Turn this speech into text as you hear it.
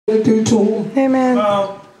do to him. Amen.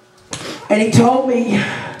 And he told me,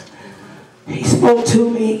 he spoke to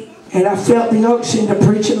me, and I felt the unction to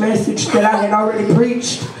preach a message that I had already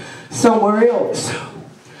preached somewhere else.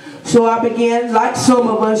 So I began, like some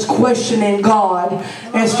of us, questioning God.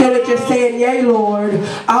 Instead of just saying, yea, Lord,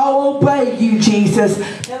 I'll obey you, Jesus.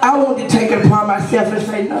 I wanted to take it upon myself and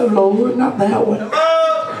say, no, Lord, not that one.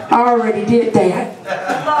 I already did that.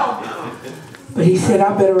 But he said,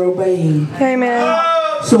 I better obey him.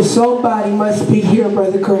 Amen. So somebody must be here,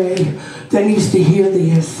 Brother Craig, that needs to hear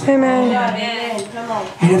this. Amen.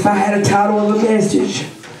 And if I had a title of a message,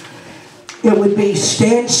 it would be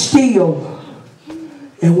Stand Still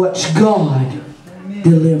and Watch God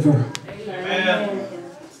Deliver. Amen.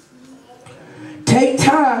 Take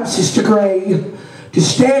time, Sister Craig, to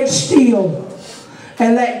stand still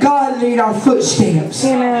and let God lead our footsteps.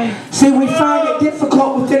 Amen. See, we find it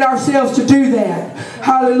difficult within ourselves to do that.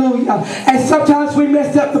 Hallelujah. And sometimes we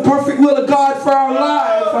mess up the perfect will of God for our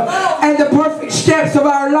life and the perfect steps of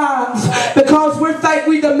our lives because we think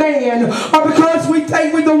we're the man or because we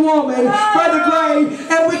think we're the woman, Brother Gray,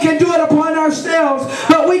 and we can do it upon ourselves.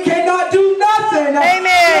 But we cannot do nothing.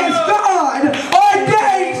 Amen. As God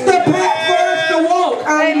ordains the path for us to walk.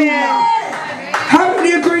 Amen. How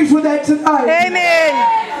many agrees with that tonight? Amen.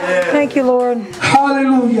 Thank you, Lord.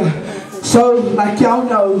 Hallelujah. So, like y'all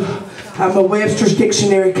know, I'm a Webster's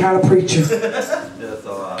Dictionary kind of preacher. That's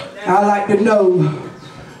all right. I like to know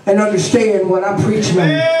and understand what I'm preaching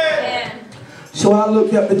on. So I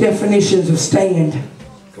looked up the definitions of stand.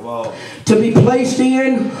 Come on. To be placed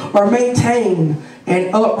in or maintain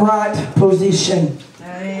an upright position.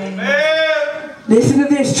 Amen. Listen to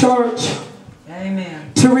this, church.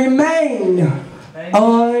 Amen. To remain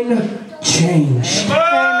unchanged.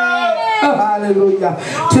 Oh, hallelujah.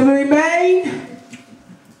 To remain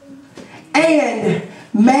and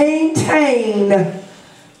maintain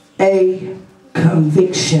a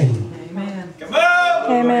conviction. Amen. Come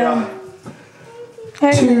on. Amen.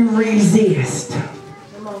 To resist.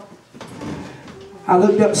 I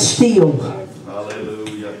looked up still.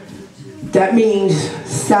 Hallelujah. That means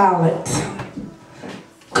silent,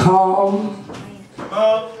 calm,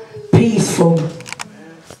 peaceful.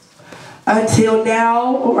 Until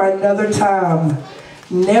now or another time.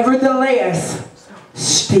 Nevertheless,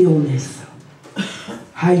 stillness.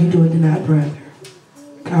 How you doing tonight, brother?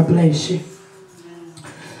 God bless you.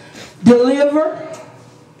 Deliver.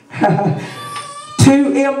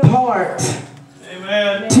 To impart.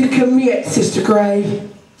 Amen. To commit, Sister Gray.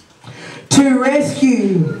 To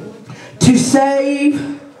rescue. To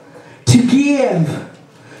save. To give.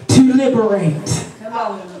 To liberate.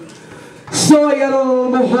 So, if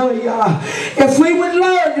we would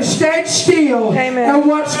learn to stand still and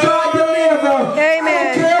watch God deliver, I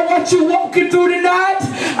don't care what you're walking through tonight.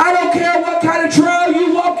 I don't care what kind of trial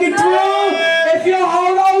you're walking through. If you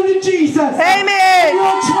hold on to Jesus, Amen.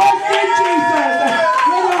 you'll trust in Jesus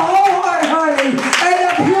with a whole heart, honey, and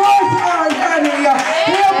a pure heart, honey.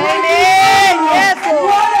 He'll bring you through.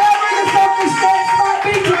 Whatever the circumstance might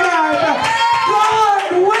be tonight,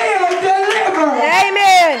 God will deliver.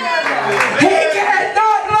 Amen. He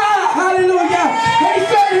cannot lie. Hallelujah. He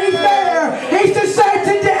said he's there. He's the same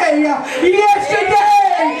today.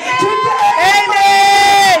 Yesterday. Today.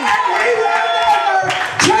 Amen. And he will never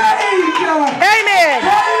change. Amen.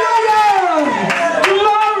 Hallelujah.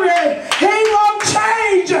 Glory. He won't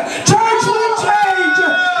change. Church will change.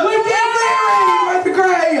 We get weary with the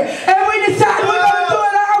gray. And we decide we're going to do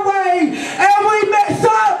it our way. And we mess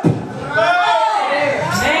up.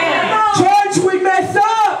 Church, we mess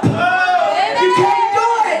up. You can't do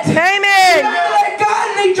it. Amen. You got to let God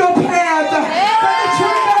lead your path. But the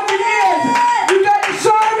truth of it is, you got to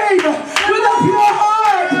serve Him with a pure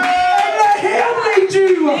heart and let Him lead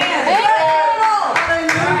you.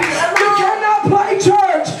 You cannot play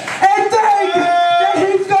church and think that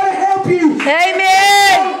He's going to help you. Amen.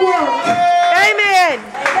 It won't work. Amen.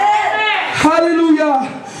 Hallelujah.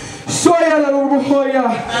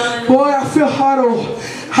 Boy, I feel hot.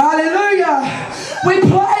 Hallelujah. We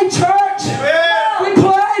play church. We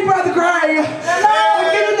play, Brother Gray. We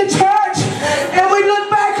get in the church and we look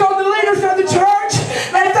back on the leaders of the church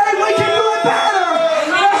and think we can do it better.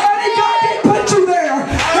 But honey, God didn't put you there.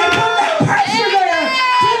 He put that pressure there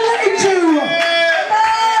to lead you.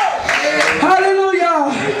 Hallelujah.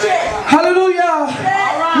 Hallelujah.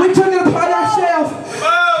 We took it upon ourselves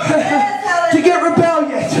to get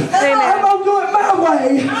rebellious. I'm going to do it my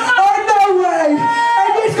way or no way.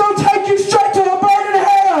 And it's going to take you straight to a burning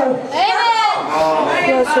hell.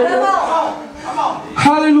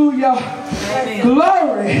 Hallelujah.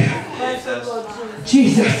 Glory.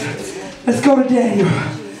 Jesus. Let's go to Daniel.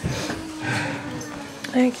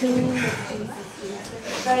 Thank you. Thank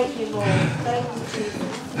you, Lord. Thank you, Jesus.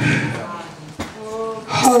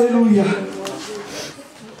 Hallelujah.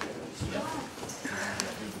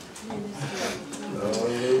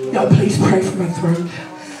 Y'all please pray for my throat.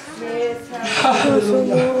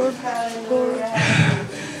 Hallelujah.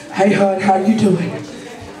 Hey, hon, how you doing?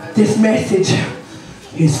 This message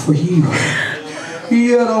is for you.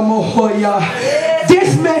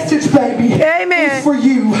 This message, baby, Amen. is for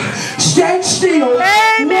you. Stand still.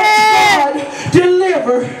 Amen. Let God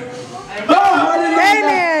deliver. Oh, hallelujah.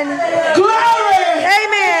 Amen. Glory.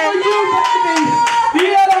 Amen. For you, baby.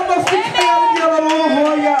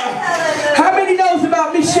 How many knows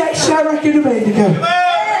about me, Shadrach, and Abednego?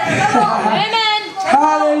 Amen.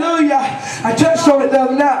 Hallelujah. I touched on it the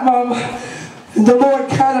other night, Mama. And the Lord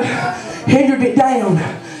kind of hindered it down.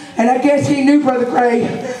 And I guess He knew, Brother Gray,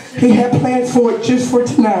 He had plans for it just for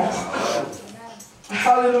tonight.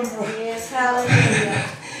 Hallelujah. Yes, hallelujah.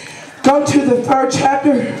 Go to the 3rd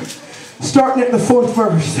chapter, starting at the 4th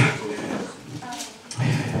verse.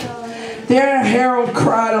 There a herald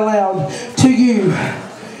cried aloud to you,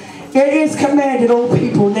 it is commanded, O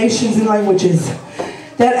people, nations, and languages,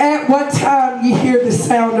 that at what time ye hear the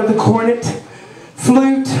sound of the cornet,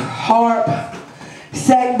 flute, harp,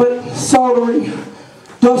 sackbut, psaltery,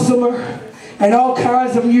 dulcimer, and all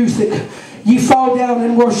kinds of music, ye fall down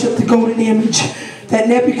and worship the golden image that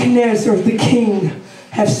Nebuchadnezzar the king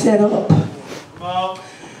have set up.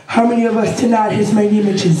 How many of us tonight has made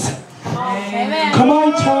images? Amen. Come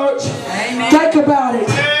on, church. Think about it.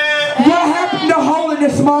 What happened to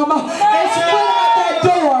holiness, Mama? It's put out that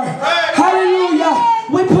door. Hallelujah.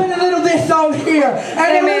 We put a little of this on here and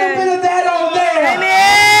a little bit of that on there.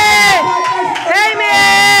 Amen.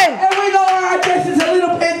 Amen. And we know our address is a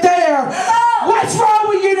little bit there. What's wrong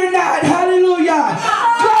with you tonight? Hallelujah.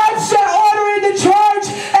 God set order in the church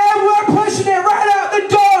and we're pushing it right out the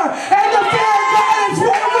door. And the fear of God is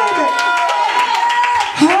right with it.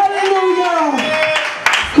 Hallelujah.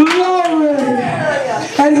 Glory.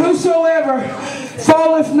 And whosoever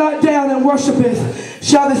falleth not down and worshipeth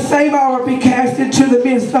shall the same hour be cast into the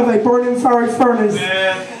midst of a burning fiery furnace.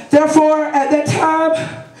 Therefore, at that time,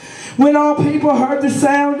 when all people heard the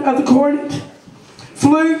sound of the cornet,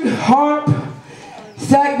 flute, harp,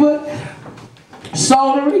 sackbut,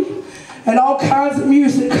 psaltery, and all kinds of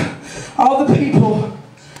music, all the people,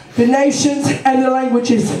 the nations, and the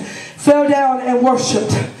languages fell down and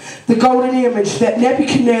worshipped the golden image that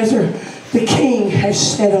Nebuchadnezzar the king has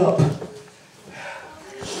set up.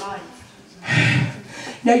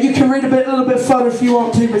 Now you can read a little bit further if you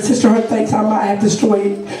want to, but Sister Hunt thinks I might have the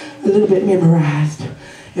story a little bit memorized.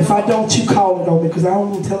 If I don't, you call it on me, because I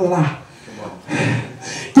don't want to tell a lie.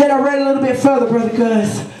 Then I read a little bit further, Brother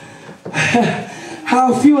Gus,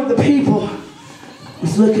 how a few of the people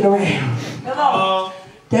was looking around.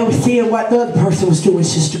 They were seeing what the other person was doing,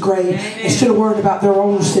 Sister Gray, instead of worrying about their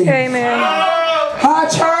own sin. Amen. Hi,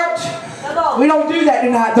 church. We don't do that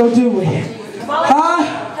tonight, though, do we?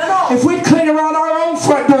 Huh? If we'd clean around our own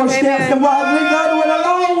front doorsteps and while we go it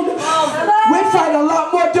alone, we'd find a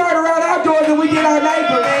lot more dirt around our door than we did our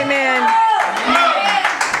neighbors. Amen.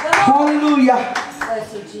 Hallelujah.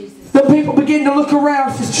 The people began to look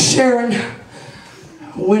around. Sister Sharon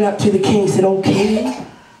went up to the king and said, "Oh, king,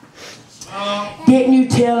 didn't you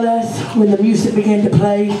tell us when the music began to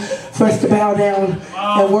play for us to bow down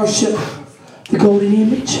and worship the golden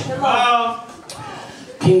image?"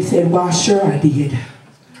 King said, "Why, sure I did."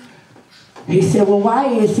 He said, "Well, why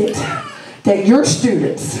is it that your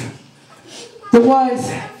students, the ones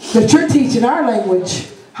that you're teaching our language,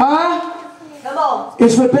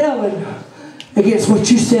 is rebelling against what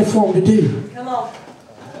you said for them to do?"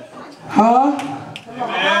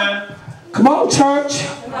 Come on, church.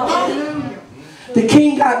 The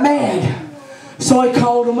king got mad, so he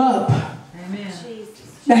called them up.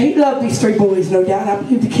 Now, he loved these 3 boys, no doubt. I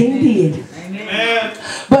believe the king did.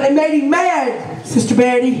 But it made him mad, Sister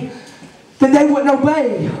Betty, that they wouldn't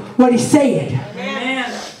obey what he said.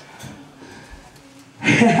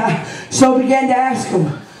 So he began to ask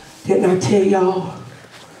them, "Didn't I tell y'all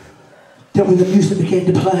that when the music began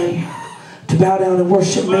to play, to bow down and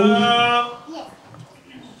worship me?"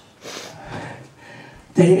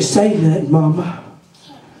 They didn't say nothing, Mama.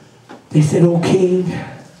 They said, "Oh, king,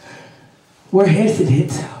 we're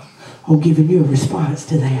hesitant on giving you a response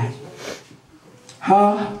to that."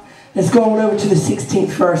 Let's go on over to the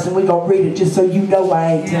 16th verse and we're going to read it just so you know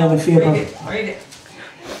I ain't telling a fib. Read it.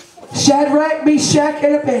 Shadrach, Meshach,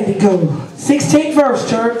 and Abednego. 16th verse,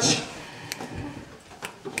 church.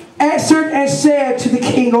 Answered and said to the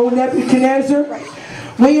king, "O Nebuchadnezzar,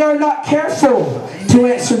 we are not careful to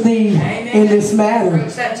answer thee in this matter.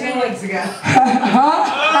 Preached that 2 weeks ago. Huh?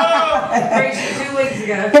 Preached it 2 weeks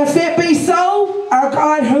ago. If it be so, our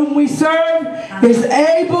God whom we serve is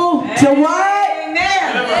able to what?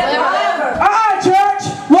 Amen. Ah, church,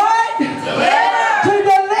 what? To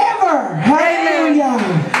deliver. Hallelujah.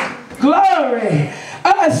 Glory.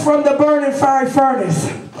 Us from the burning fiery furnace.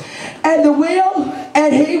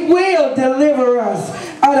 And he will deliver us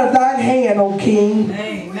out of thine hand, O King.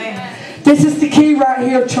 Amen. This is the key right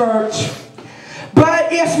here, church.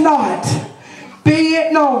 But if not, be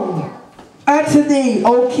it known unto thee,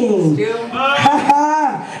 O King,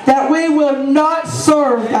 that we will not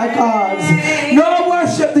serve thy gods, nor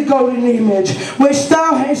worship the golden image which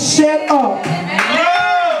thou hast set up.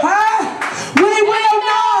 We will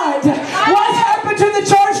not. What's happened to the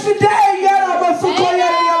church today?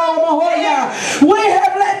 We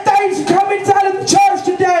have let things come inside of the church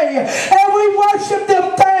today, and we worship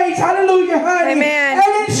them things. Hallelujah, honey. Amen.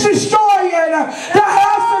 And it's destroying the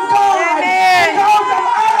house of God. Amen. Because of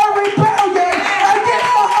our rebellion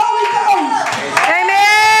against the Holy Ghost.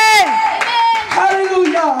 Amen.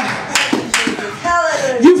 Hallelujah.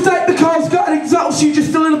 You think because God exalts you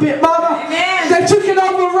just a little bit, mama, that you can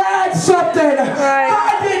override something.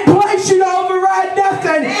 God didn't place you to override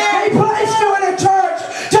nothing. He placed you in a church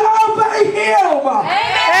to obey Him.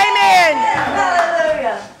 Amen.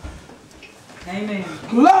 Hallelujah. Amen.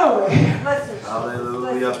 Glory.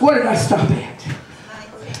 Hallelujah. Where did I stop at?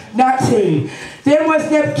 19. Then was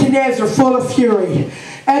Nebuchadnezzar full of fury,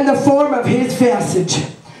 and the form of his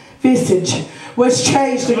visage was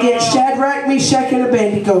changed against Shadrach, Meshach, and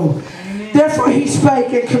Abednego. Therefore he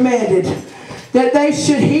spake and commanded that they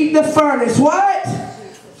should heat the furnace. What?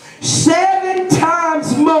 7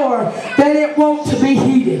 times more than it wants to be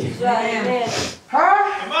heated. Amen.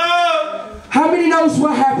 Huh? Come on. How many knows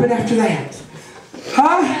what happened after that?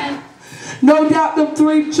 Huh? No doubt them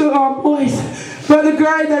 3 boys, Brother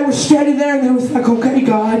Gray, they were standing there and they was like, okay,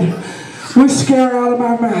 God, we're scared out of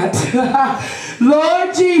our minds.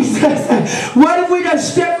 Lord Jesus, what have we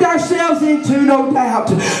just stepped ourselves into? No doubt.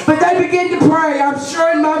 But they began to pray. I'm sure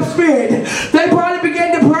in my spirit, they probably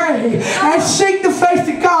began to pray and seek the face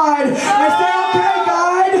of God and say, okay,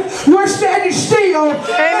 God, we're standing still.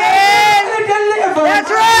 Amen. And deliver. That's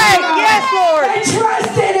right. Yes, Lord. They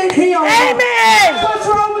trusted in Him. Amen. What's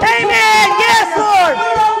wrong with Amen. Yes, Lord. We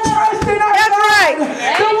don't trust in our That's God. right.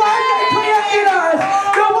 The one that created us.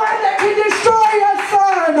 The one that can destroy us,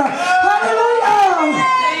 son. Hallelujah.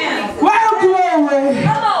 Wow, glory.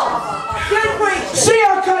 See,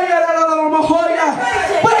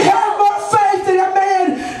 we have more faith in a man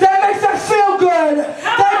that makes us feel good.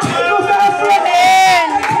 That tickles our flesh.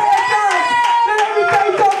 That tells us that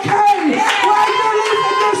everything's okay. While you're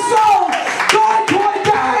losing your soul, God could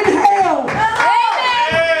die in hell.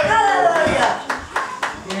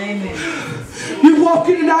 Amen. You walk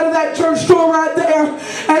in and out of that church door right there,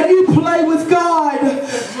 and you play with God.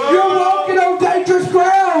 You're walking on dangerous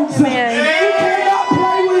grounds. Amen. You cannot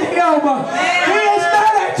play with Him. He is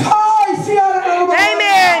not a toy. See, I don't know.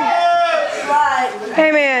 Amen. Right.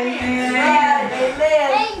 Amen.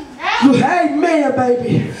 Amen,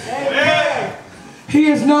 baby. Amen. He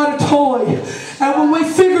is not a toy. And when we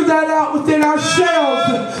figure that out within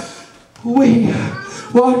ourselves, we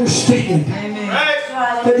will understand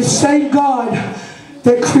that the same God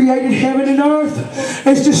that created heaven and earth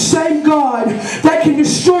is the same God that can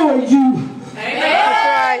destroy you. That's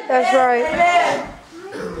right. That's right.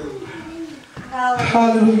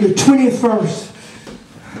 Hallelujah. 20th verse.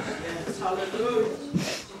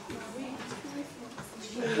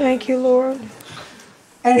 Thank you, Lord.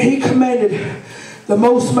 And he commanded the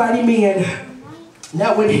most mighty men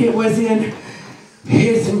that when he was in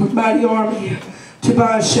his mighty army to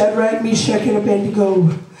bind Shadrach, Meshach, and Abednego,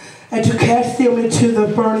 and to cast them into the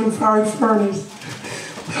burning fiery furnace.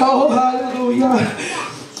 Oh, hallelujah.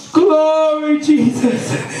 Glory,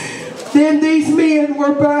 Jesus. Then these men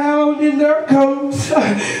were bound in their coats,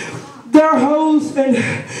 their hose, and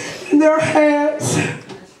in their hats.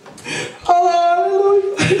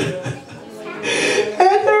 Oh, hallelujah.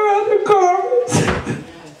 And their other garments,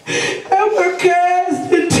 and were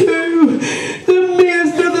cast into the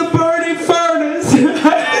midst of the burning furnace.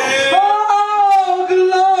 Oh,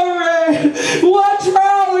 glory. What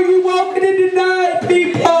trial are you walking in tonight,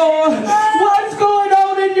 people? What's going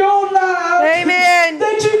on in your life? Amen.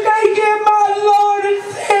 That you can't give my Lord a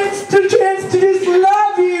chance to just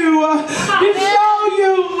love you, to show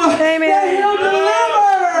you Amen. that He'll deliver.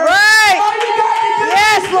 Right. All you got to do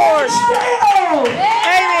Yes, is Lord. still.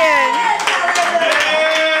 Amen.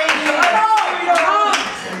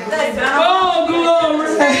 Oh, glory.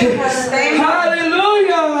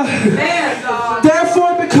 Hallelujah. Amen, God. Therefore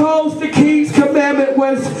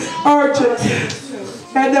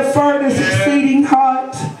and the furnace exceeding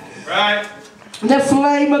hot. Right. The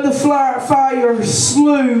flame of the fire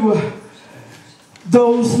slew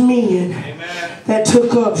those men Amen. that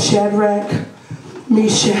took up Shadrach,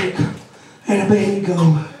 Meshach, and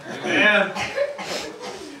Abednego. Amen.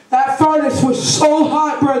 That furnace was so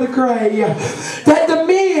hot, Brother Gray, that the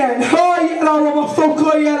men,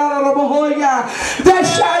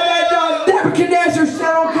 that Nebuchadnezzar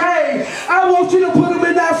said, okay, I want you to put them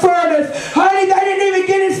in that furnace. Honey, they didn't even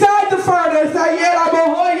get inside the furnace.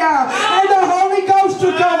 And the Holy Ghost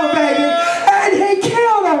took over, baby. And he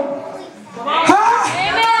killed them. Huh?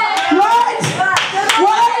 What?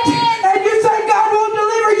 What? And you say God will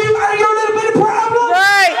deliver you out of your little bit of problem?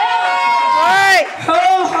 Right. Right.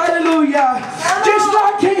 Oh, hallelujah. Just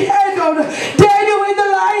like he handled Daniel in the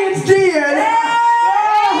lion's den.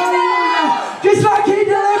 Oh, hallelujah. Just like he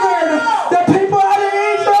delivered the people out of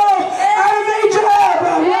Israel,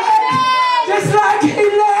 right? Just like he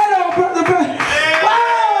led them, brother.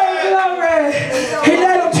 Oh, glory. He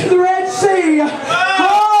led them to the Red Sea.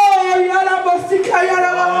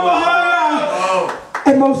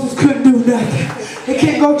 And Moses couldn't do nothing. He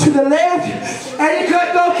couldn't go to the left and he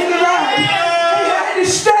couldn't go to the right. He had to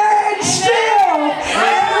stand still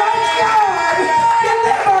and watch God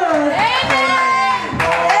deliver.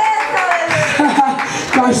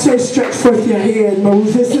 God says, stretch forth your hand,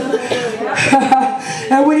 Moses.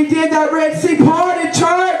 And when he did that Red Sea part in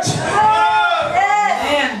church,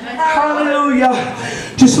 hallelujah,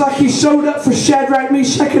 just like he showed up for Shadrach,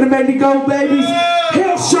 Meshach, and Abednego, babies,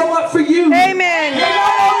 he'll show up for you. Amen. And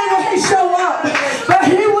not only will he show up, but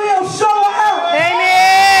he will show up.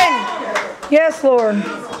 Amen. Yes, Lord.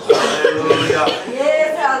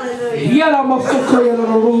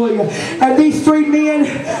 And these three men,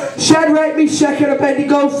 Shadrach, Meshach, and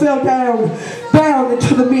Abednego, fell down, bound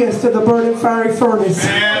into the midst of the burning fiery furnace.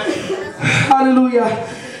 Hallelujah.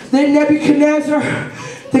 Then Nebuchadnezzar,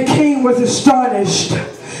 the king, was astonished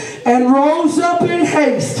and rose up in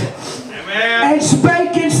haste and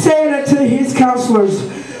spake and said unto his counselors,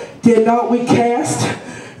 did not we cast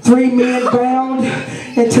three men bound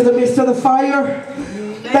into the midst of the fire?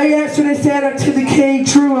 They answered and said unto the king,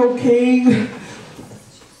 true, O king.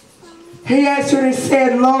 He answered and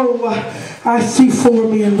said, lo, I see four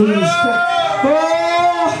men loosed.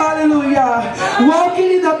 Oh, hallelujah.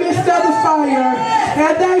 Walking in the midst of the fire,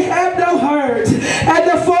 and they have no hurt. And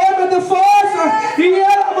the form of the fourth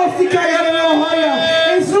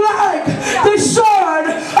is like the Son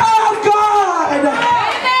of God.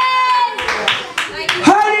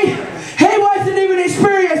 Honey, he wasn't even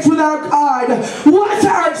experienced without God. What's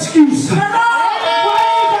our excuse? What is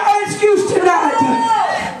our excuse tonight?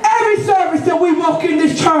 Every service that we walk in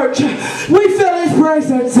this church, we feel his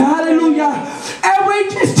presence. Hallelujah. And we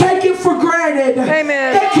just take it for granted.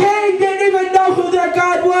 Amen. The king didn't even know who their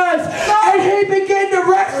God was. And he began to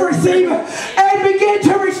reference him and began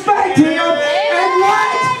to respect him. And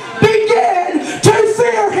what? Began to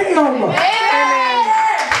fear him.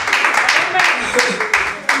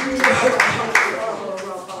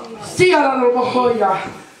 See,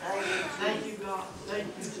 Thank you, God. Thank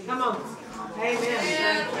you. Come on.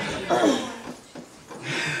 Amen.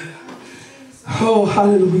 oh,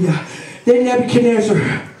 hallelujah. Then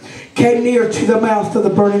Nebuchadnezzar came near to the mouth of the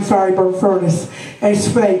burning fiery furnace and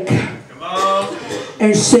spake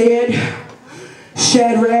and said,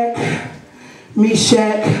 Shadrach,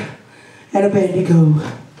 Meshach, and Abednego,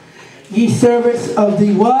 ye servants of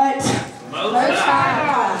the what?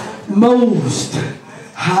 Most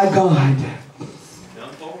High God.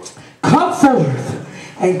 Come forth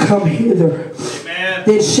and come hither. Amen.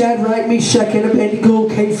 Then Shadrach, Meshach, and Abednego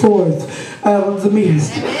came forth out of the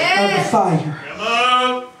midst of the fire. Come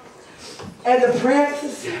on. And the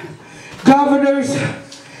princes, governors,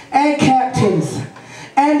 and captains,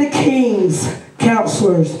 and the king's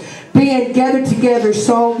counselors, being gathered together,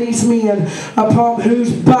 saw these men upon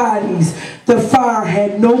whose bodies the fire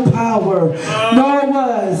had no power, nor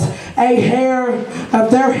was a hair of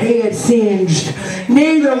their head singed,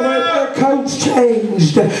 neither were their coats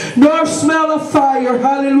changed, nor smell of fire.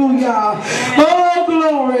 Hallelujah. Oh,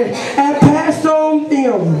 glory. And passed on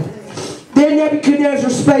them. Then Nebuchadnezzar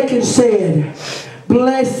spake and said,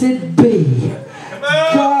 blessed be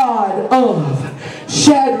God of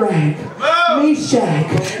Shadrach,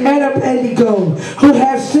 Meshach, and Abednego, who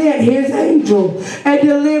have sent his angel and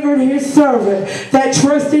delivered his servant that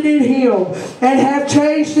trusted in him, and have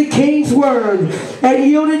changed the king's word and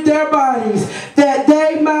yielded their bodies, that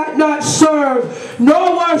they might not serve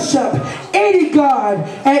nor worship any God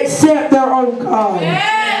except their own God.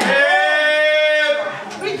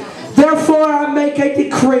 Therefore I make a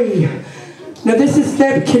decree. Now this is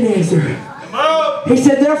Nebuchadnezzar. He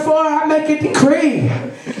said, therefore I make a decree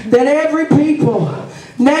that every people,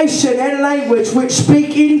 nation, and language which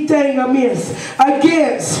speak anything amiss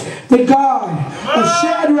against the God of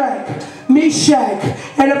Shadrach, Meshach,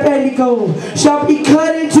 and Abednego shall be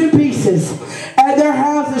cut into pieces, and their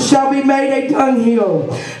houses shall be made a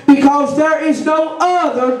dunghill, because there is no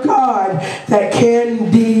other God that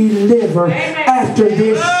can deliver after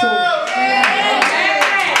this sort.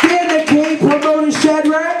 Then the king promoted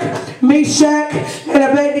Shadrach, Meshach, and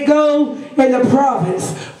Abednego in the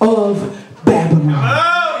province of Babylon.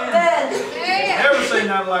 Never say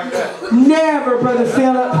nothing like that. Never, Brother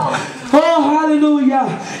Philip. Oh,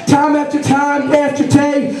 hallelujah. Time after time, after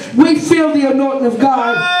day, we feel the anointing of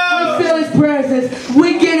God. We feel His presence.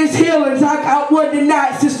 We get His healings. I got one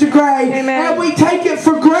tonight, Sister Gray. Amen. And we take it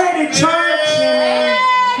for granted, church. Amen.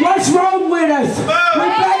 What's wrong with us? We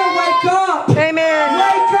better wake up. Amen.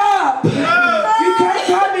 Wake up. You can't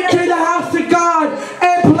come into the house of God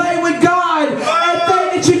and play with God and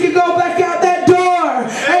think that you can go back out that door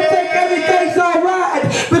and think everything's all right,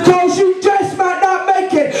 because you just might not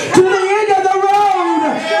make it to the end of the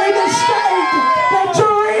road in the state that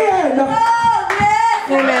you're in.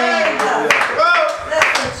 Amen.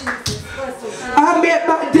 I met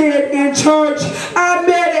my dad in church. I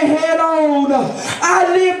met it head on. I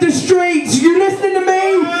lived the streets. You listening to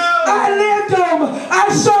me? I lived them. I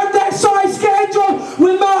served that side schedule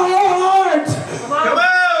with my whole heart. Come on.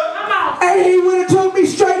 And he would have took me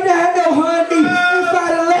straight to hell, honey, if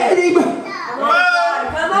I'd have let him.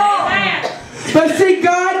 But see,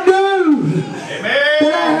 God knew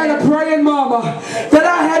that I had a praying mama, that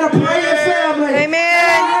I had a praying family, Amen. that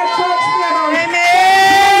I had church members,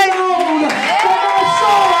 Amen. that my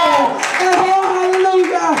soul, and oh,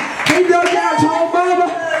 hallelujah, he looked out and told mama,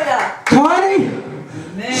 Connie,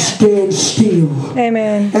 stand still.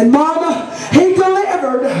 Amen. And mama, he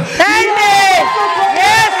delivered. Amen.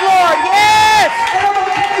 Yes, Lord. Yes. And I'm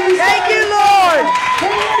gonna tell you Thank you, something. Lord. He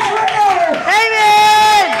is real.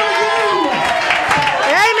 Amen.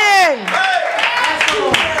 Amen.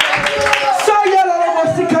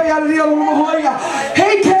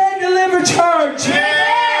 He can deliver, church.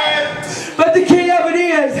 But the key of it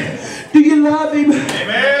is, do you love Him?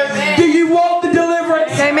 Amen. Do you want the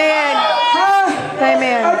deliverance? Amen. Huh?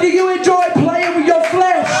 Amen. Or do you enjoy playing with your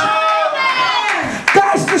flesh?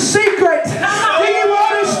 That's the secret. Do you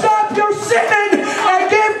want to stop your sinning and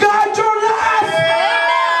give God your life?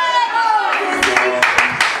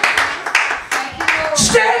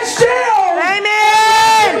 Stand still.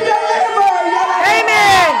 Amen. Deliver.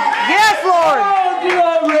 Amen. Yes, Lord. Oh,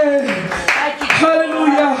 glory.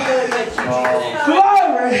 Hallelujah.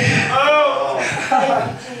 Glory.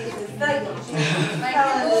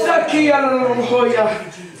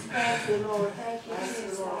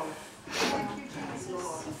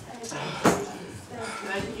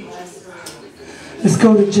 Let's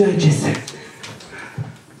go to Judges.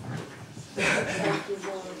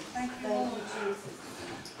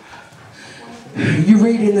 You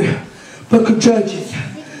read in the book of Judges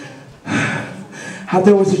how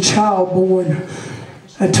there was a child born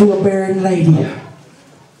unto a barren lady.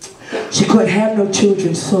 She couldn't have no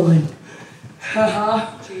children, son. Huh,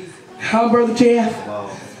 Brother Jeff?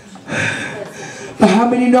 But how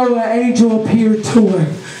many know an angel appeared to her?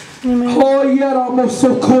 Oh,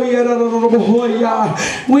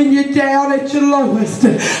 when you're down at your lowest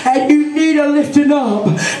and you need a lifting up,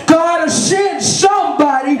 God has sent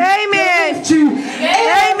somebody Amen. to lift you.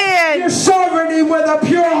 Amen. You're serving Him with a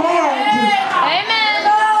pure heart.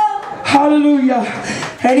 Hallelujah.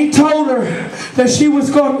 And He told her that she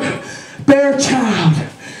was going to bear a child,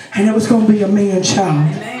 and it was going to be a man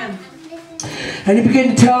child. And He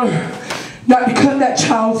began to tell her not to cut that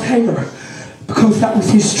child's hair, because that was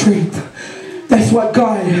his strength. That's what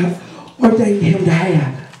God ordained him to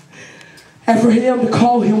have. And for him to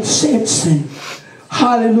call him Samson.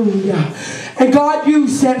 Hallelujah. And God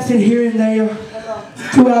used Samson here and there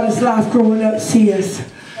throughout his life growing up, sis.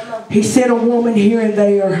 He sent a woman here and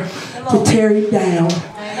there to tear him down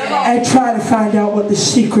and try to find out what the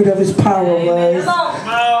secret of his power was.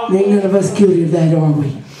 Ain't none of us guilty of that, are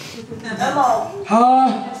we?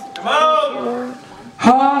 Huh?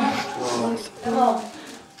 Huh?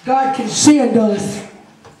 God can send us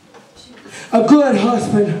a good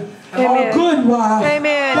husband, Amen. a good wife,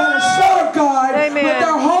 Amen. that'll serve God Amen. with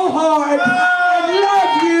their whole heart and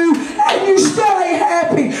love you, and you still ain't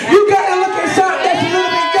happy. You got to look at something that's a little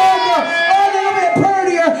bit younger or a little bit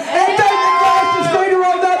prettier and think the grass is greener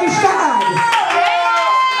on the other side.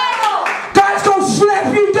 God's going to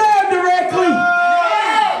slap you down directly.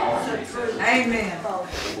 Amen.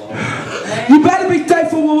 You better be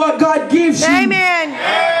thankful with what God gives you. Amen.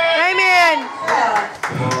 Amen.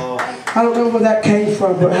 I don't know where that came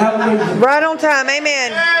from, but hallelujah. Right on time.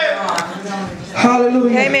 Amen.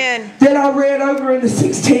 Hallelujah. Amen. Then I read over in the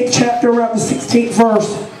 16th chapter, around the 16th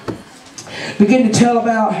verse, begin to tell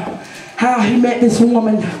about how he met this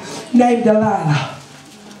woman named Delilah.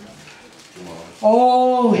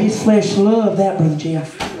 Oh, his flesh loved that, Brother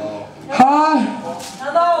Jeff. Huh?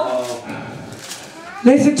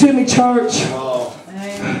 Listen to me, church.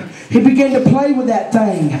 He began to play with that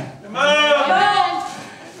thing.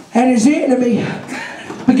 And his enemy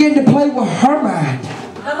began to play with her mind.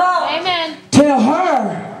 Amen. Tell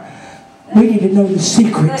her we need to know the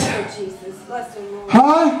secret. Bless you, Jesus. Bless you, Lord.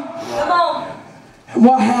 Huh? Come on.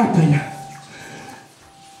 What happened?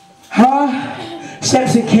 Huh?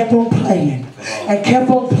 Samson kept on playing. And kept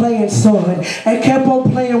on playing, son. And kept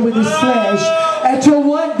on playing with his flesh. Until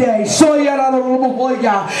one day, he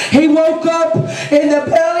woke up in the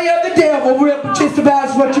belly of the devil, just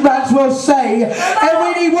about what you might as well say. And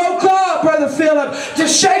when he woke up, Brother Philip, to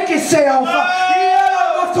shake himself, the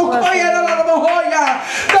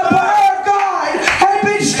power of God had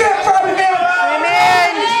been stripped from him.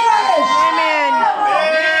 Amen. Amen.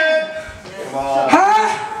 Huh?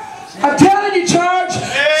 I'm telling you, church,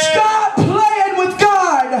 stop playing with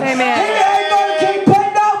God. Amen. He ain't going to keep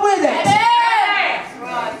putting up with it.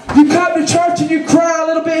 You come to church and you cry a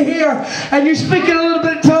little bit here, and you speak in a little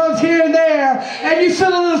bit of tongues here and there, and you feel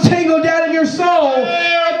a little tingle down in your soul,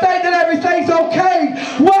 and think that everything's okay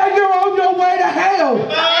while you're on your way to hell.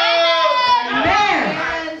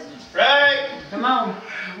 Amen. Right. Come on.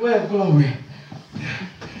 Well, glory.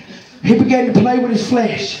 He began to play with his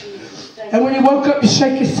flesh. And when he woke up to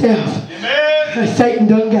shake himself, Satan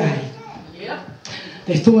done got him.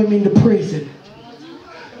 They threw him into prison.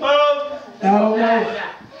 Now, I don't know.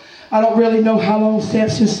 I don't really know how long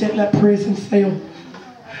Samson sat in that prison cell.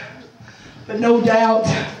 But no doubt,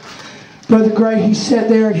 Brother Gray, he sat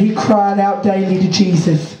there and he cried out daily to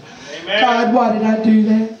Jesus. God, why did I do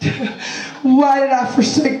that? Why did I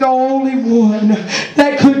forsake the only one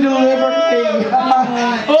that could deliver me?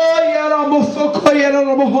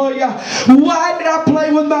 Why did I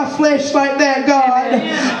play with my flesh like that, God?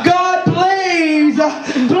 God, please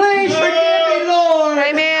forgive me, Lord.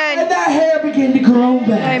 Amen. And that hair began to grow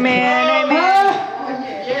back. Amen.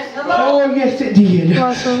 Oh, yes, it did.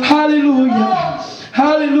 Hallelujah.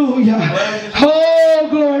 Hallelujah. Oh,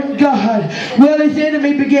 glory to God. Well, his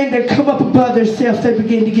enemy began to come up above themselves. They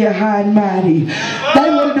began to get high and mighty. They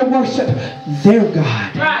wanted to worship their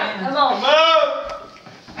God. Right. Come on.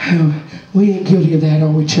 Oh, we ain't guilty of that, are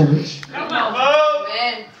we, church?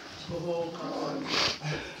 Amen.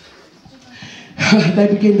 They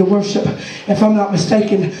began to worship, if I'm not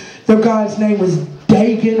mistaken, their God's name was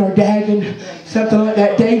Dagon or Dagon, something like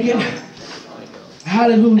that. Dagon.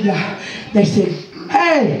 Hallelujah. They said,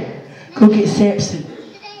 hey, go get Samson.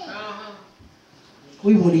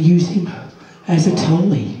 We want to use him as a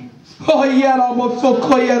toy. Oh, yeah,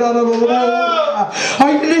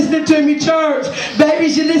 are you listening to me, church?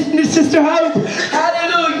 Babies, you listening to Sister Hope?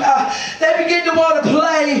 Hallelujah. They begin to want to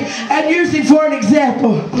play and use him for an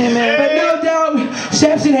example. Amen. But no doubt,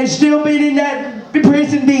 Samson had still been in that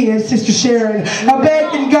prison den, Sister Sharon,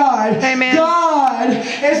 begging God, Amen. God,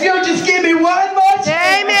 if you'll just give me one more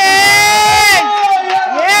chance. Amen.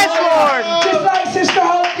 Yes, Lord. Just like Sister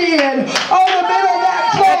Hope did on the middle of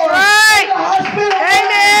that floor. That's right. In the hospital.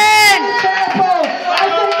 Amen. Chapel. I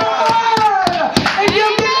said, God, if you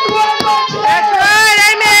give me one more chance. That's right.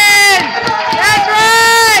 Amen. That's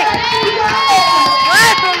right.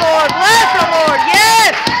 Bless the Lord. Bless the Lord.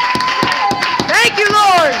 Yes. Thank you,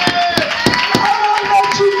 Lord. I won't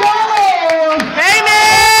let you go.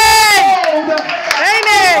 Amen.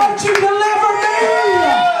 Amen. Won't you deliver me?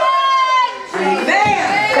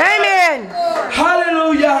 Amen.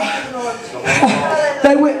 Hallelujah.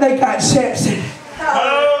 They went, they got Samson.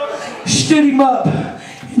 Stood him up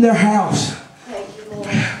in their house.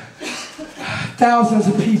 Thousands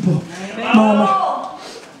of people. Mama.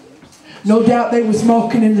 No doubt they was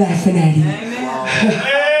mocking and laughing at him.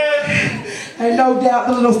 And no doubt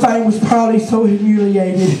the little thing was probably so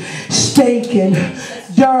humiliated, stinking,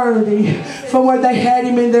 dirty, from where they had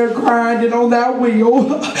him in there grinding on that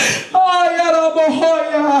wheel.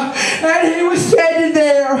 And he was standing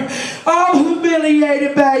there, all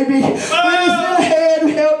humiliated, baby, with his little head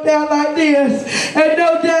held down like this. And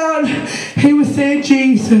no doubt he was saying,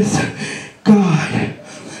 Jesus, God,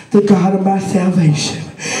 the God of my salvation.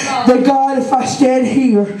 The God, if I stand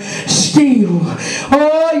here still,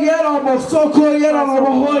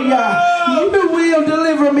 you will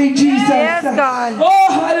deliver me, Jesus. Yes, God.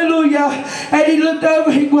 Oh, hallelujah. And he looked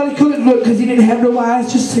over. He couldn't look because he didn't have no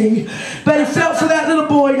eyes to see. But he felt for that little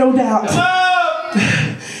boy, no doubt.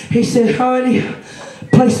 He said, honey,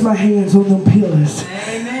 place my hands on them pillars.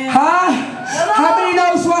 Huh? How many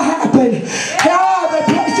knows what happened? Oh, they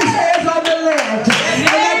placed his hands on the left. And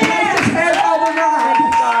they placed his hands on the right.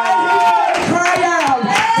 And he began to cry out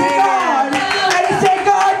to God. And he said,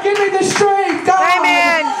 God, give me the strength. God.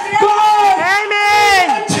 Amen. God. Amen.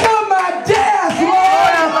 Until my death,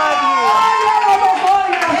 Lord. I love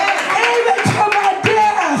Even to my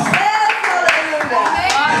death.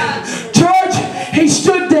 Church, he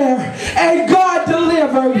stood there and God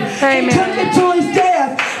delivered. Amen. He took him to his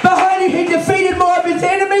death. But honey, he defeated more of his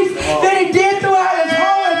enemies than he did throughout his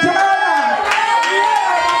whole entire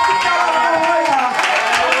life.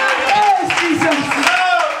 Yes, Jesus.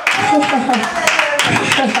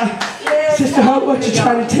 Sister Hope, what you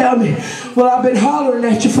trying to tell me? Well, I've been hollering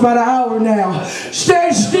at you for about an hour now.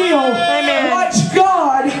 Stand still. Amen. Watch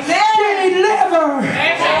God deliver.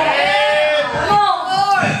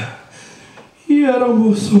 Yeah, I'm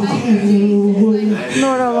almost so close.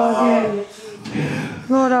 Lord, I love you.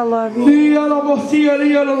 Lord, I love you.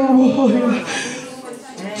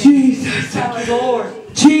 Jesus.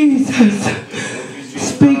 Jesus.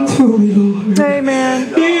 Speak to me, Lord. Amen. I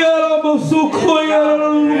love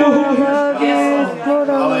you. Lord,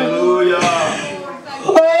 I love Hallelujah.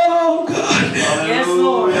 Oh, God. Yes,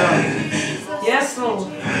 Lord. Yes, Lord.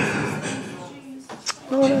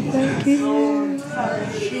 you. Lord, I thank you.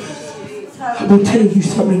 I'm going to tell you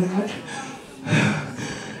something tonight.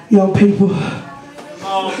 Young people.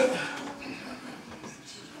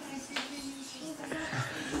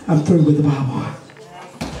 I'm through with the Bible.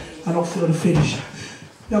 I don't feel to finish.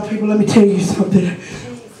 Young people, let me tell you something.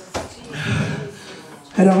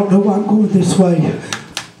 And I don't know why I'm going this way,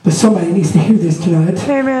 but somebody needs to hear this tonight.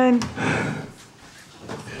 Amen.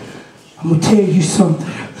 I'm going to tell you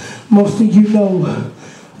something. Most of you know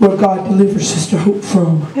where God delivers Sister Hope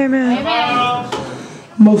from. Amen.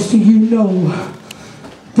 Most of you know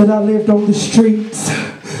that I lived on the streets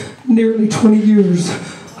nearly 20 years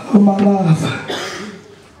of my life.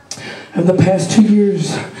 And the past 2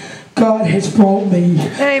 years, God has brought me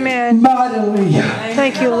Amen. mightily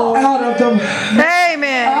Thank you, Lord. out of the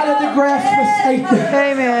Amen. grasp of Satan.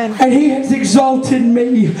 Amen. And He has exalted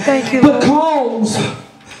me. Thank you, Lord. Because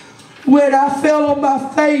when I fell on my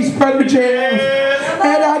face, Brother Jeff,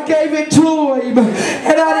 and I gave it to Him,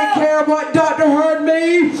 and I didn't care what doctor heard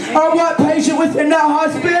me or what patient was in that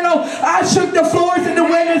hospital, I shook the floors and the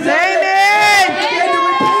windows. Amen. And began to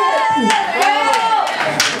repent.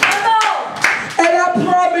 And I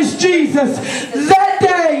promise Jesus, that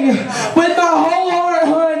day, with my whole heart,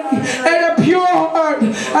 honey, and a pure heart,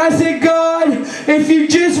 I said, God, if you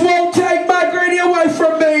just won't take my granny away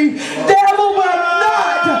from me, devil will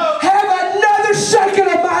not have another second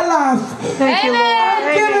of my life. Thank you, Lord.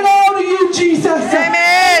 I give it all to you, Jesus.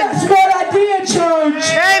 Amen. That's what I did, church.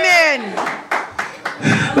 Amen.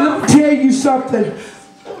 But let me tell you something.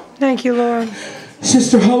 Thank you, Lord.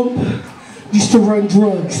 Sister Hope used to run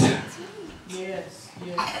drugs.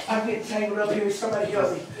 I'm getting tangled up here. Somebody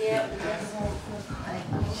help me.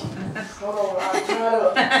 Hold on, I'm tied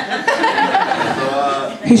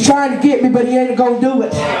up. He's trying to get me, but he ain't gonna do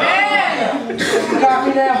it. You got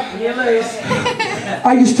me now?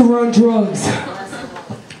 I used to run drugs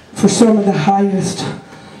for some of the highest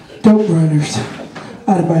dope runners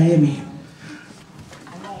out of Miami.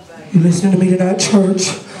 You listening to me tonight,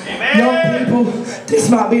 church? Young people, this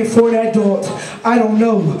might be for an adult. I don't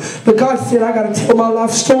know. But God said I got to tell my life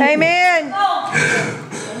story. Amen.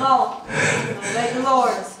 Come on. Thank the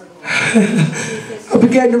Lord. I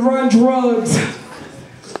began to run drugs.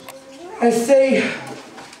 And see,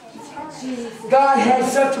 God had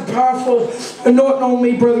such a powerful anointing on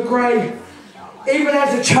me, Brother Gray. Even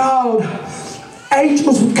as a child,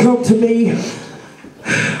 angels would come to me.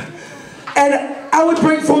 And I would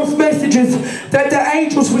bring forth messages that the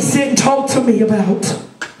angels would sit and talk to me about.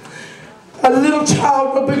 A little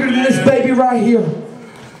child no bigger than this baby right here.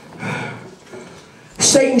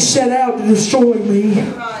 Satan set out to destroy me.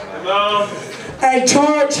 And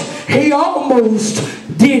church, he almost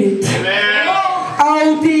did it. I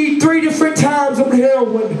OD'd 3 different times on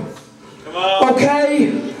heroin.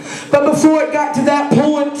 Okay? But before it got to that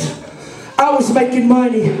point, I was making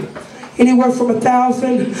money. Anywhere from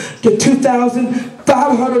 $1,000 to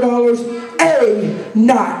 $2,500 a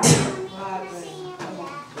night.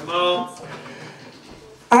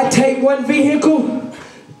 I take one vehicle,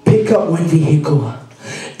 pick up one vehicle.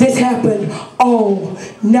 This happened all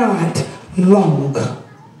night long.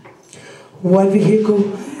 One vehicle,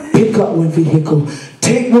 pick up one vehicle.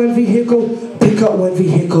 Take one vehicle, pick up one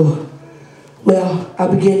vehicle. Well, I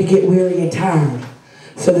began to get weary and tired.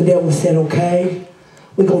 So the devil said, okay,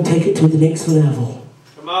 we're going to take it to the next level.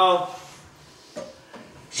 Come on.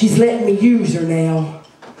 She's letting me use her now.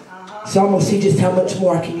 So I'm going to see just how much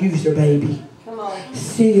more I can use her, baby. Come on.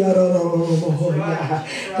 See, that's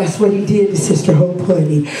what he did to Sister Hope,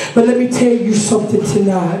 honey. But let me tell you something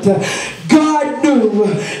tonight. God knew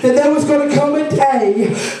that there was going to come a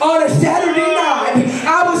day on a Saturday night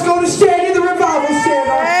I was going to stand in the revival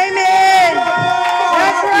center. Amen.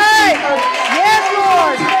 That's right. Yes,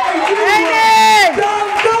 Lord. Amen.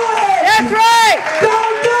 Don't do it. That's right.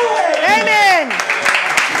 Don't do it. Amen.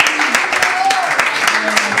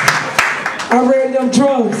 I ran them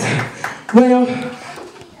drugs. Well,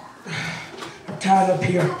 I'm tied up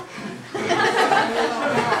here.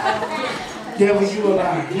 Devil, you a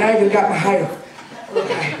liar. Now you got my hair.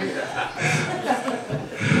 Okay.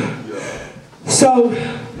 So,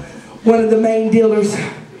 one of the main dealers,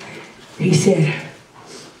 he said,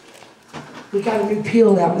 we got a new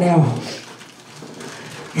pill out now.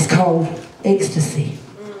 It's called ecstasy.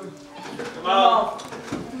 Come on.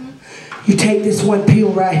 You take this one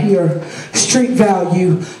pill right here, street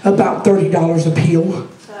value about $30 a pill.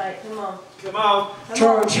 That's right. Come on. Come on.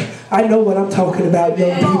 Church, I know what I'm talking about,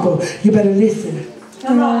 young people. You better listen.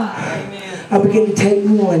 Come on. I began to take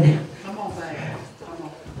one.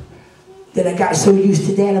 Then I got so used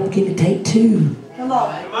to that, I began to take two. Come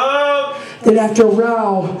on. Come on. Then after a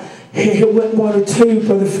while, it wasn't one or two,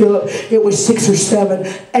 Brother Philip. It was 6 or 7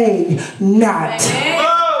 a night. Come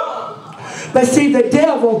on. But see, the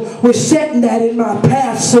devil was setting that in my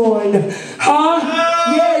path, son. Huh?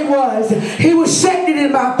 Yeah, he was. He was setting it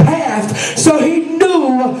in my path, so he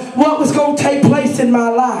knew what was going to take place in my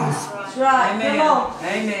life. That's right. Amen. Come on.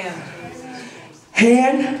 Amen.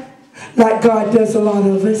 And, like God does a lot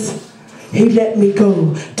of us, he let me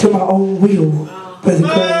go to my own will, Brother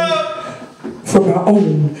Craig, for my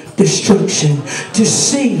own destruction, to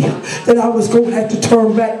see that I was going to have to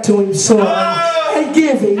turn back to him, son, and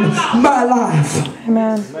give him my life.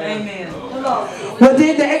 Amen. Amen. Come on. Well,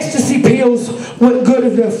 then the ecstasy pills weren't good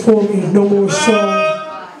enough for me no more, son.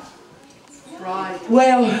 Right.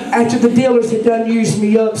 Well, after the dealers had done used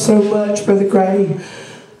me up so much, Brother Gray,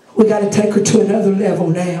 we got to take her to another level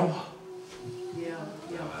now.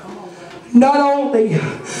 Come on. Not only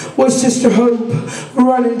was Sister Hope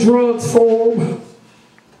running drugs for him,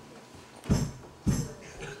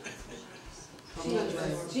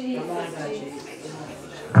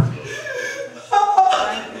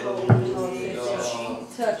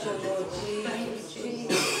 Touch her, Lord Jesus.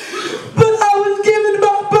 but I was giving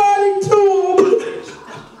my body to him.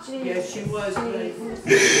 Yes, she was.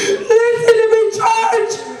 Listen to me,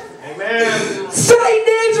 church. Amen.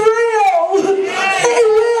 Satan is real. He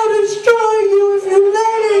will destroy you if you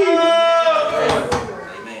let him.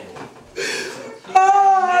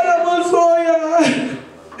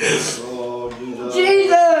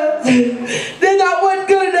 Jesus. Then that wasn't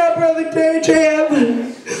good enough, Brother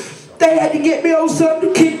Jim. They had to get me on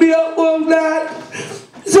something to keep me up one night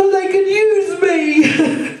so they could use me.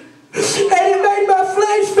 And it made my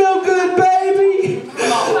flesh feel good, baby.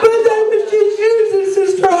 But they was just using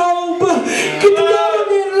Sister Hope. Because the devil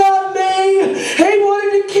didn't love me. He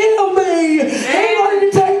wanted to kill me. He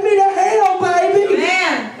wanted to take me to hell, baby.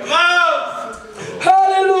 Amen. Come on.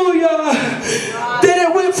 Hallelujah. Then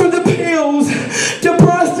it went from the pills to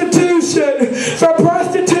prostitution. From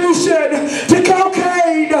prostitution to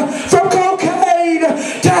cocaine. From cocaine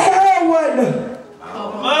to heroin.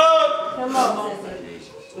 Come on. Come on.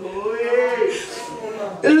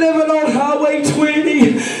 Living on Highway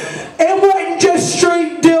 20. It wasn't just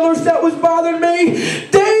street dealers that was bothering me.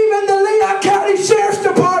 Even the Leon County Sheriff's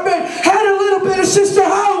Department had a little bit of Sister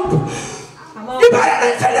Hope. You better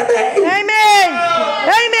listen to me. Amen.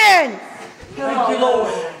 Amen. Thank you, Lord.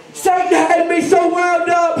 Satan had me so wound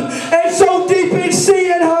up and so deep in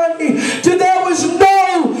sin, honey, that there was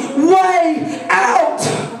no way out.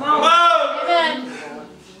 Come on.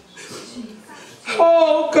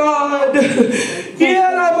 Oh God.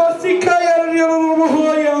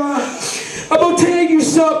 I'm going to tell you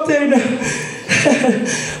something.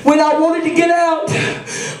 When I wanted to get out,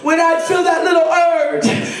 when I'd feel that little urge,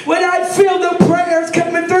 when I'd feel the prayers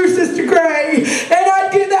coming through, Sister Gray, and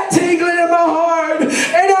I'd get that tingling in my heart, and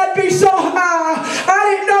I'd be so high,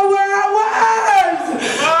 I didn't know where I was.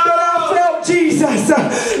 But I felt Jesus.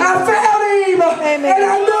 I felt him. Amen. And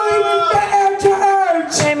I knew he was there,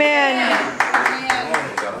 church. Amen.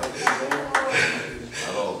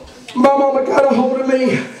 My mama got a hold of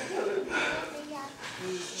me.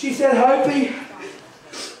 She said, Hoppy,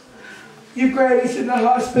 your granny's in the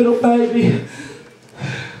hospital, baby.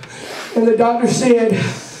 And the doctor said,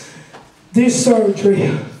 this surgery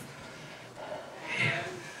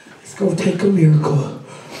is going to take a miracle.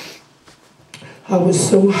 I was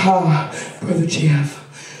so high, Brother Jeff.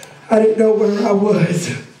 I didn't know where I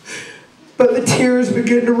was. But the tears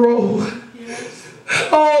began to roll.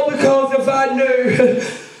 All because if I knew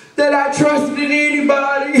that I trusted in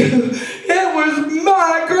anybody, it was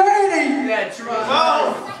my granny. That's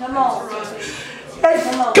right. Come on.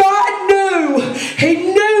 And God knew. He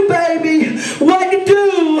knew, baby, what to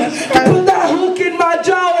do. To put that hook in my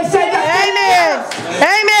jaw and say, Amen.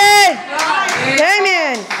 Amen.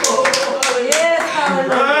 Amen. Yes,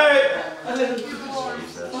 hallelujah.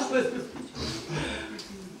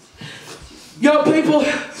 young people,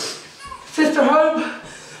 Sister Hope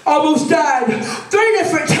almost died 3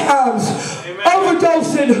 different times. Amen.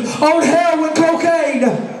 Overdosing on heroin, cocaine.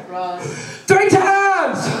 Right. 3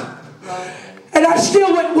 times. And I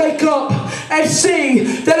still wouldn't wake up and see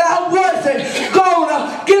that I wasn't going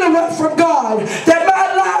to get away from God. That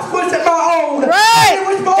my life wasn't my own. Right. It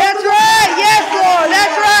was That's right. Yes, Lord.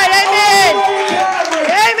 That's right. Amen.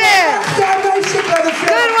 Amen. Salvation, Brother Phil.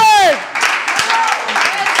 Good word.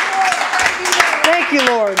 Thank you,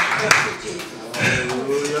 Lord.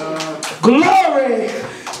 Glory.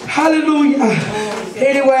 Hallelujah.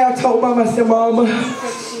 Anyway, I told Mama, I said, Mama,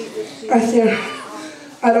 I said,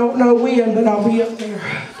 I don't know when, but I'll be up there.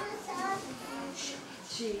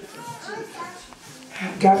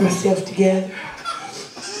 I got myself together.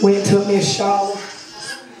 Went, took me a shower.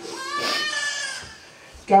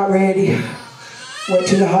 Got ready. Went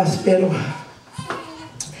to the hospital.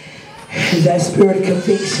 And that spirit of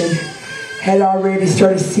conviction had already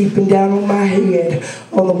started seeping down on my head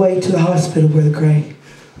on the way to the hospital, Brother Craig.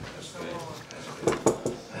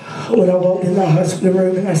 When I walked in the hospital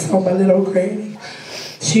room and I saw my little granny,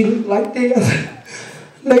 she looked like this,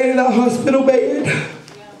 laying in the hospital bed.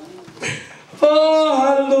 Oh,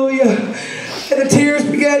 hallelujah. And the tears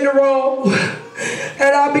began to roll.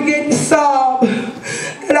 And I began to sob.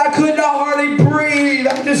 And I could not hardly breathe.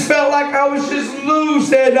 I just felt like I was just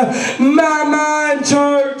losing my mind,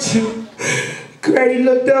 church. Granny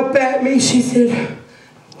looked up at me. She said,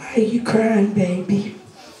 "Why are you crying, baby?"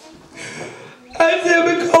 I said,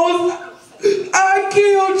 "Because I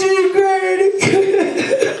killed you, Granny."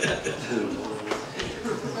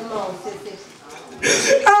 Come on, sissy.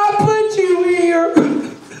 I put you here.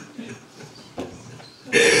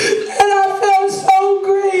 And I felt so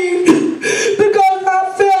grieved because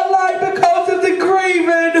I felt like because of the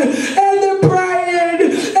grieving and the praying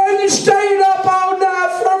and the staying up all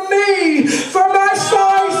night for me, for my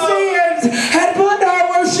sorry sins, had put her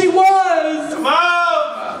where she was. Come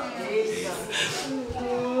on.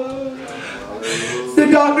 The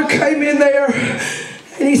doctor came in there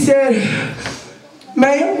and he said,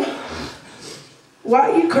 "Ma'am, why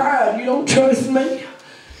are you crying? You don't trust me?"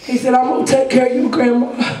 He said, "I'm going to take care of your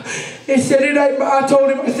grandma." He said, I told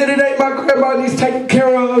him, I said, "It ain't my grandma needs taken care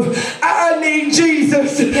of. I need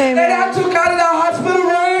Jesus." Amen. And I took out of the hospital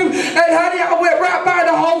room, and honey, I went right by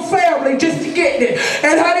the whole family just to get it.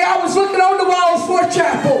 And honey, I was looking on the walls for a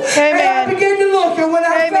chapel. Amen. And I began to look, and when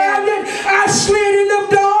I Amen. found it, I slid in them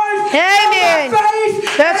doors. Amen. On my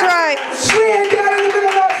face, That's and I right. slid down in the middle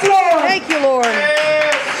of that floor. Thank you, Lord.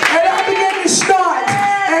 And I began to start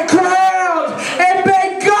and cry out and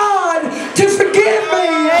beg God to forgive me.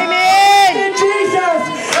 Amen. And Jesus,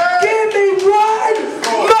 give me one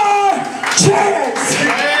more chance.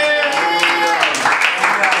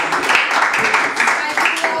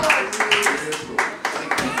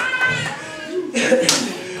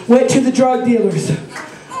 Went to the drug dealers.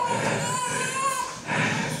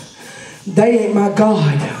 They ain't my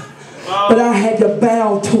God. But I had to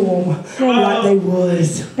bow to them like they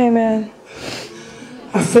was. Amen.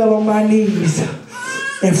 I fell on my knees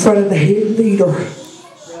in front of the head leader.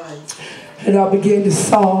 And I began to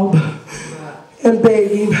sob and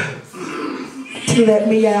beg him to let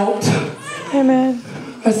me out. Amen.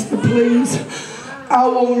 I said, "Please, I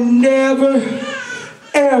will never,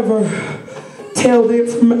 ever tell the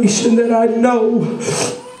information that I know.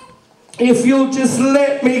 If you'll just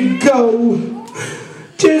let me go.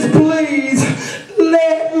 Just please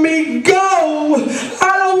let me go.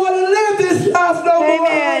 I don't want to live this life no more.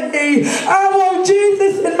 Amen. Honey. I want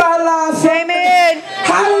Jesus in my life." Amen.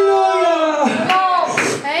 Hallelujah.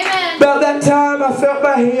 Amen. About that time, I felt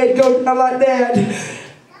my head go down like that.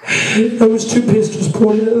 There was 2 pistols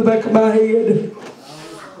pointed at the back of my head.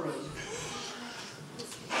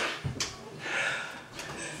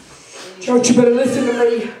 Church, you better listen to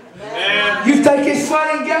me. You think it's fun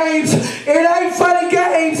and games? It ain't fun and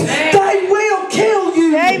games. They will kill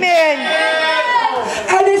you. Amen.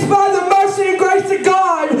 And it's by the mercy and grace of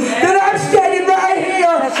God that I'm standing right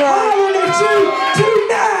here. That's right. Hollering at you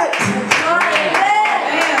tonight. Amen.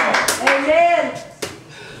 Amen.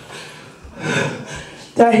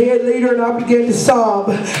 that head leader, and I began to sob.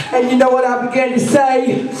 And you know what I began to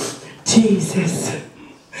say? Jesus.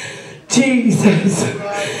 Jesus.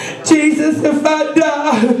 Jesus, if I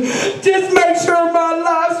die, just make sure my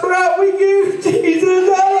life's right with you, Jesus.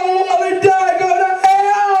 I don't want to die, go to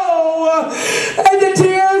hell. And the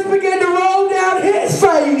tears began to roll down his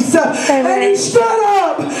face. Amen. And he stood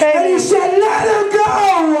up. Amen. And he said, let her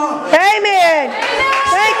go. Amen.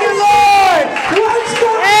 Thank you, Lord. What's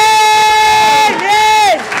going on?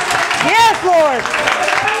 Amen. Yes, Lord.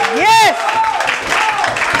 Yes.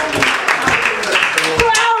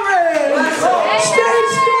 Stand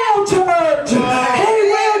still, church. He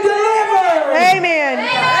will deliver. Amen.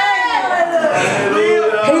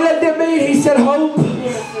 He looked at me and he said, Hope.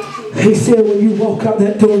 He said, when you walk out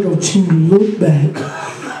that door, don't you look back.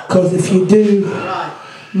 Because if you do,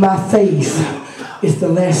 my face is the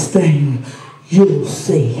last thing you'll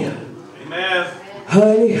see. Amen.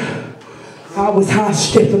 Honey, I was high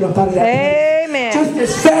stepping up out of that place. Amen. Just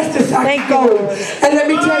as fast as I Thank could go. you, Lord. And let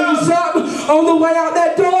me tell you something. On the way out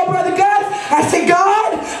that door, Brother God, I said,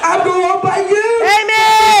 God, I'm going to obey you.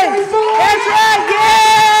 Amen. That's right.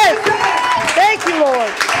 Yes. Thank you,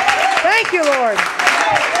 Lord. Thank you, Lord.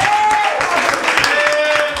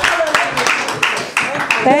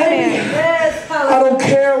 Amen. I don't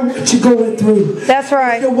care what you're going through. That's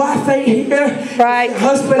right. Your wife ain't here. Right. Your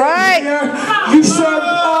husband Right. ain't here. You serve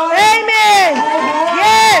God. Amen.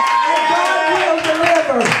 Yes. And God will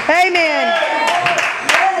deliver. Amen.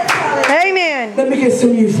 Amen. Let me get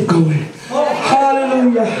some music going.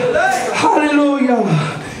 Hallelujah. Hallelujah.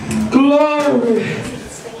 Glory.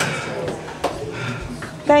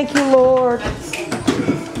 Thank you, Lord.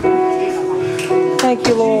 Thank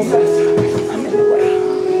you, Lord.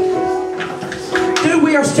 Dude,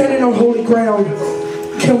 we are standing on holy ground,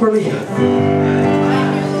 Kimberly.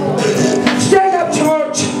 Stand up,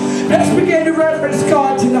 church. Let's begin to reverence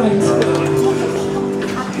God tonight.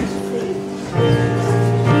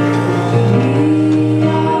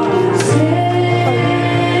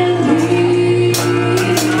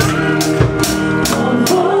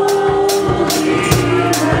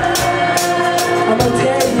 I'm going to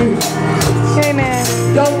tell you, Amen.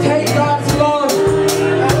 don't take God's love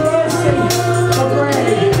and mercy for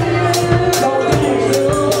granted. Don't do it.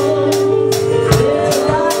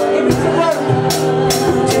 Tonight, give me some word.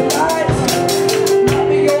 Tonight might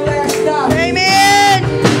be your last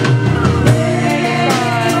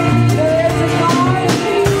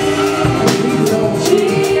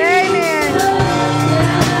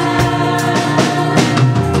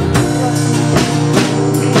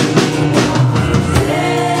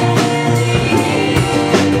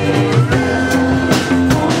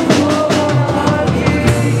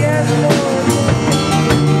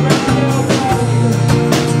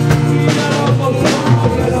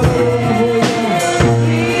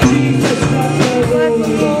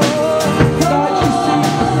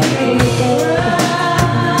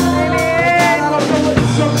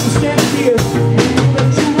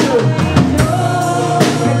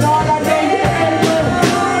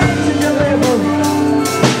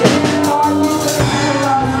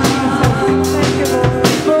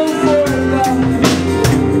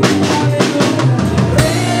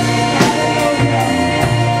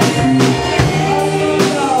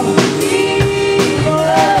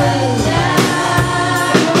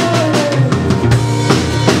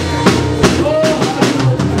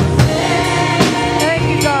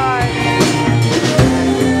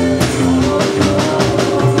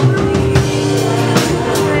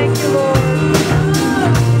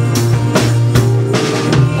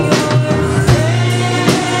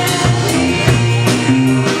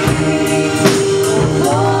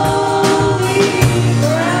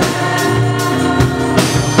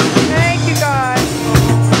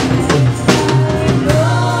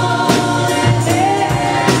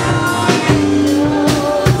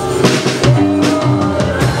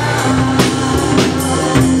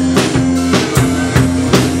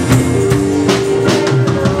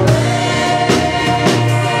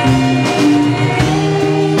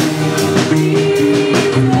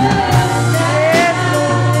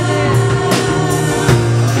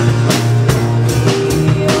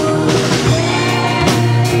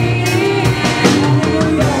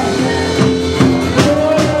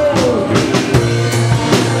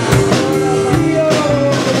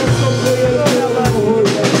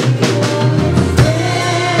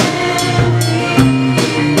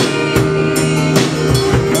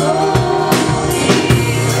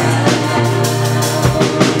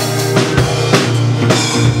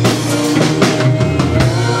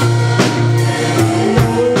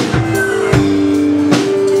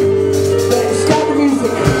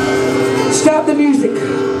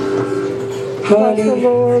Bless the Honey,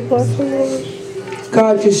 Lord. Bless the Lord.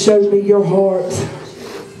 God just showed me your heart.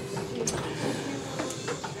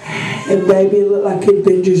 And baby, it looked like it'd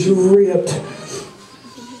been just ripped.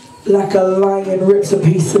 Like a lion rips a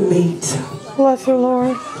piece of meat. Bless the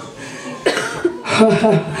Lord.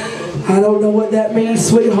 I don't know what that means,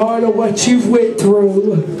 sweetheart, or what you've went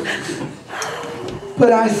through.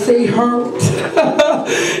 But I see hurt.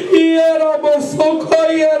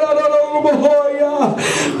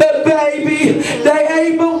 But baby, they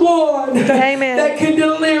ain't but one Amen. that can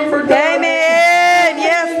deliver. Amen.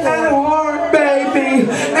 Yes, That Lord. heart, baby.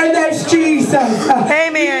 And that's Jesus.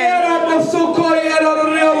 Amen.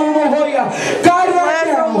 God, right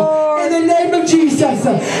now, in the name of Jesus,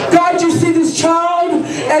 God, you see this child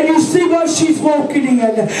and you see what she's walking in.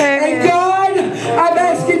 And God, I'm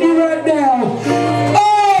asking you right now,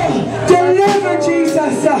 deliver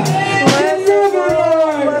Jesus. Deliver,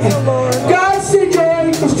 Lord. God, send your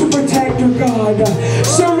angels to protect her, God.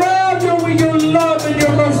 Surround her with your love and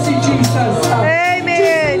your mercy, Jesus.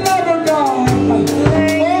 Amen. Just love her, God.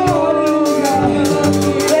 Thank you, Oh, hallelujah.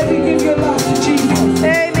 Let me give your life to Jesus.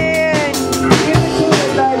 Amen. Give it to her,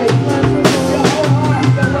 baby. Your whole heart,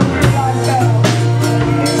 your whole life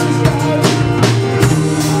out.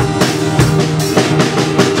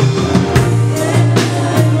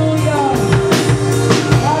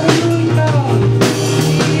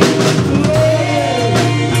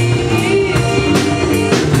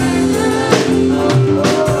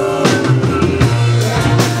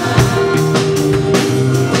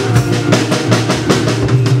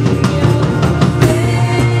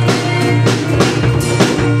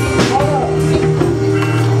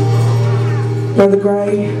 Brother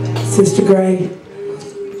Gray, Sister Gray,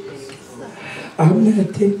 I'm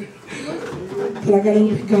nothing, but I got to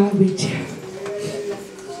open God with you.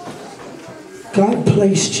 God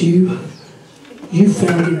placed you. You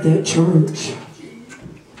founded that church.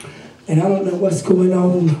 And I don't know what's going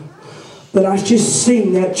on, but I just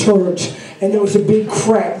seen that church, and there was a big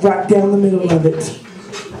crack right down the middle of it.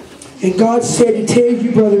 And God said to tell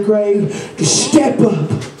you, Brother Gray, to step up,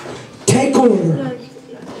 take order.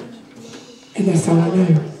 And that's all I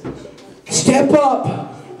know. Step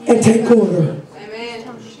up and take order.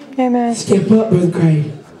 Amen. Step up, Brother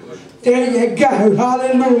Gray. There you go.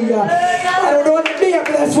 Hallelujah. I don't know what it meant,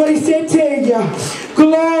 but that's what he said to you.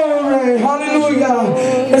 Glory.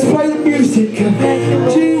 Hallelujah. Let's play the music.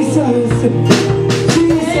 Jesus.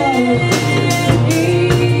 Jesus.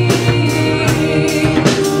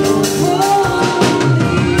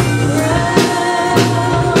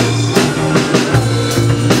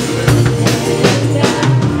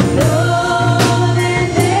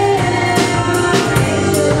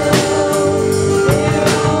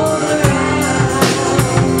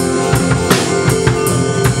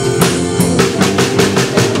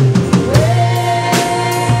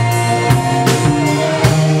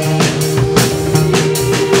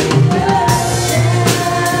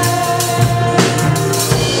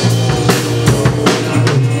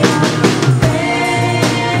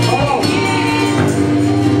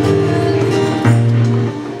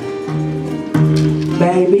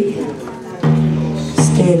 Baby,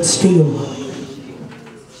 stand still.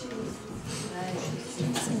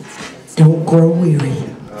 Don't grow weary.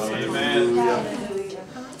 Amen.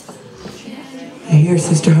 You hear,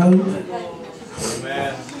 Sister Hope?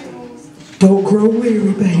 Amen. Don't grow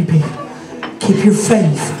weary, baby. Keep your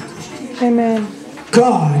faith. Amen.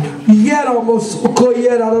 God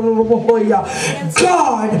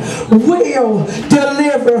will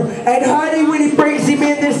deliver. And honey, when he brings him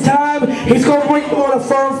in this time, he's going to bring him on a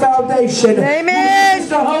firm foundation. Amen.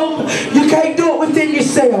 Sister Hope, you can't do it within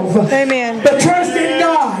yourself. Amen. But trust in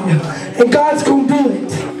God, and God's going to do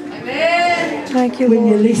it. Thank you, When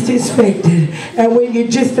you Lord. least expect it, and when you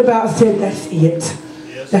just about said, that's it.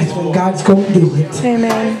 That's when God's going to do it.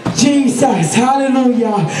 Amen. Jesus,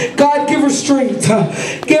 hallelujah. God, give her strength.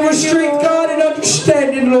 Give her strength, God, and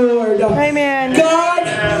understanding, Lord. Amen.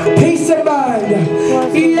 God, peace of mind.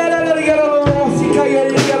 Peace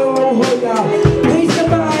of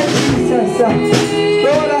mind, Jesus.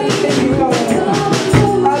 Lord, I thank you, God.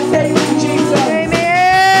 I thank you, Jesus.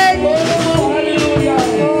 Amen. Oh, hallelujah.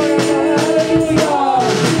 Hallelujah.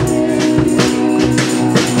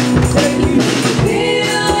 Thank you.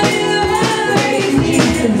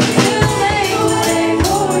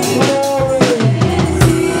 Glory.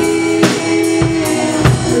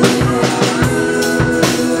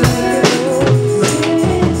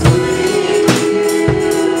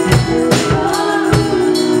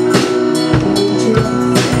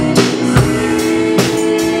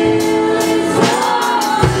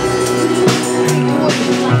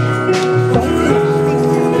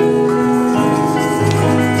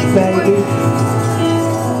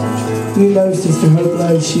 You know Sister Hope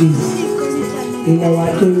loves you. You know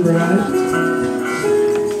I do, right?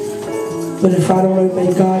 But if I don't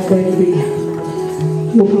obey God, baby,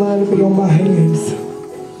 your blood will be on my hands.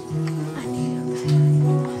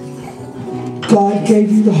 God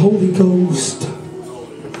gave you the Holy Ghost.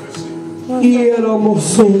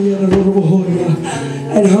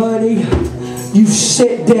 And honey, you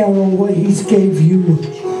sat down on what He's gave you.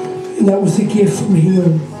 And that was a gift from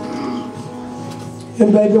Him.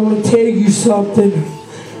 And baby, I want to tell you something.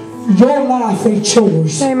 Your life ain't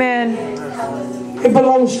yours. Amen. It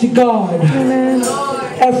belongs to God. Amen.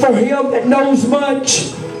 And for Him that knows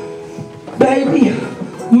much, baby,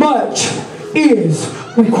 much is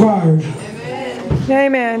required.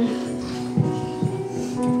 Amen.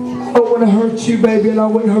 I don't want to hurt you, baby, and I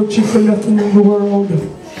wouldn't hurt you for nothing in the world.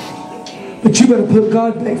 But you better put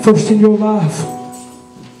God back first in your life.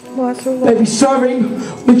 Bless her, Lord. Baby, serving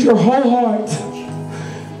with your whole heart.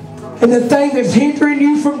 And the thing that's hindering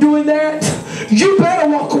you from doing that, you better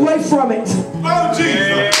walk away from it. Oh,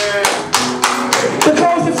 Jesus.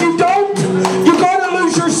 Because if you don't, you're going to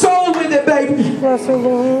lose your soul with it, baby. Bless her,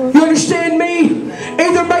 Lord. You understand me?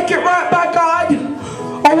 Either make it right by God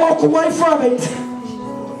or walk away from it.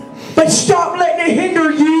 But stop letting it hinder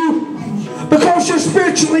you because you're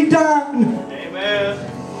spiritually dying. Amen.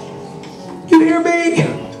 You hear me?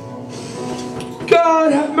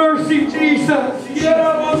 God have mercy, Jesus. God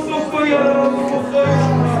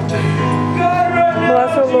right now.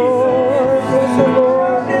 Bless her, Lord. Bless her,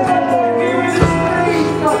 Lord.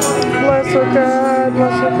 Bless her, God.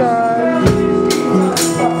 Bless her, God.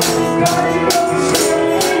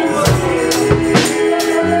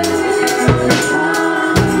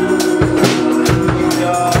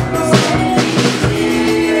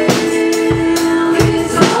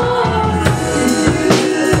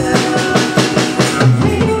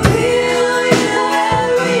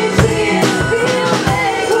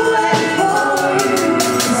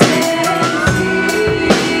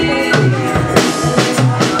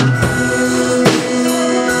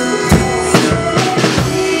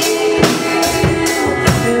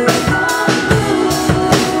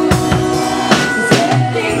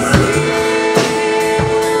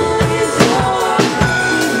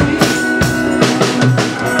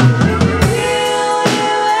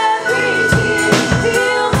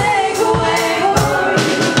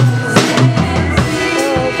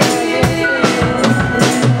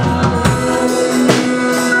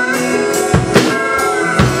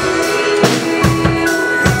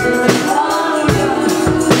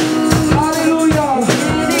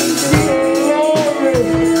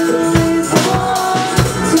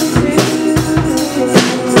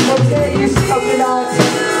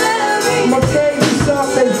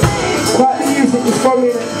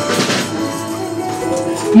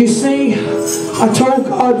 You see, I told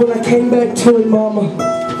God when I came back to Him, Mama,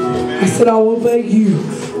 I said, I'll obey you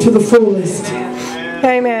to the fullest.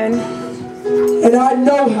 Amen. And I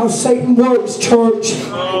know how Satan works, church.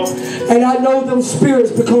 And I know those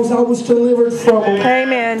spirits because I was delivered from them.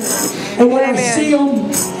 Amen. And when I see them,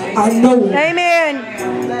 I know it. Amen.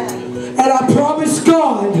 And I promised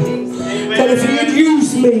God that if He would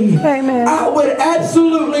use me, Amen. I would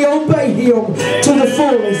absolutely obey Him to the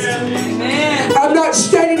fullest. I'm not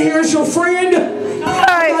standing here as your friend.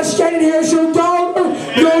 I'm not standing here as your daughter,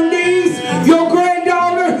 your niece, your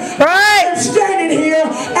granddaughter. Right. I'm standing here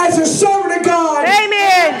as a servant of God.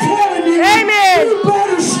 Amen. I'm telling you, Amen. you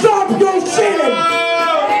better stop your sin.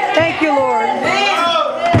 Thank you, Lord.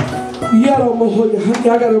 I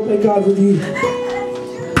got to obey God with you.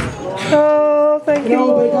 Oh, thank Can I you,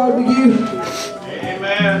 obey God Lord. with you?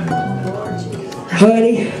 Amen.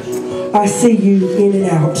 Honey, I see you in and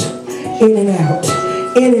out, in and out,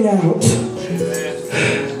 in and out.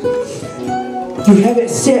 You haven't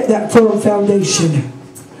set that firm foundation.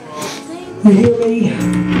 You hear me?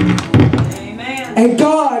 Amen. And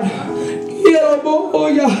God,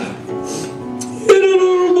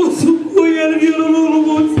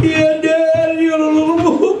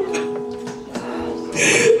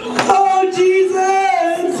 oh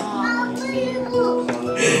Jesus!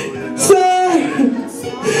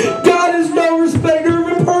 Son, God is no respecter of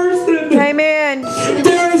a person. Amen.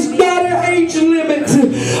 There is not an age limit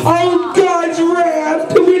on God's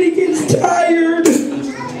wrath when He gets tired.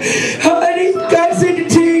 Honey, God said to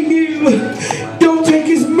tell you, don't take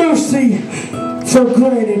His mercy for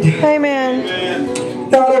granted. Amen.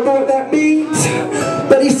 Now, I don't know what that means,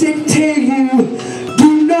 but He said to tell you,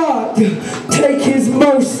 do not take His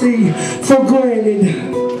mercy for granted.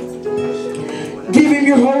 Give Him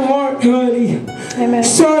your whole heart, honey. Amen.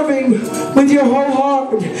 Serve Him with your whole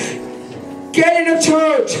heart. Get in a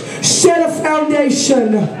church. Set a foundation.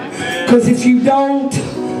 congregation. Because if you don't,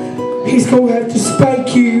 He's going to have to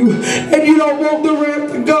spank you. And you don't want the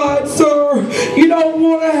wrath of God, sir. You don't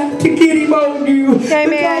want to have to get Him on you. Amen.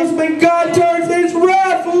 Because when God turns His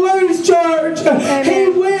wrath loose, church, He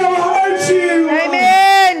will hurt you.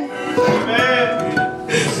 Amen.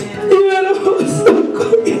 You know, it's so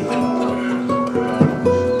good.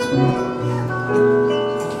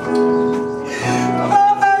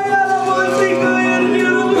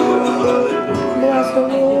 Bless the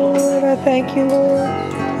Lord. I thank you, Lord.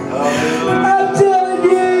 I'm telling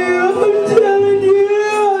you, I'm telling you,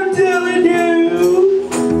 I'm telling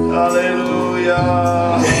you. Hallelujah.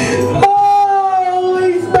 Oh,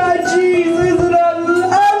 He's my Jesus and I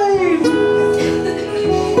love Him.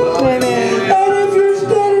 Amen. And if you're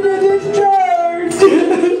standing in this church,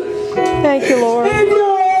 Thank you, Lord. and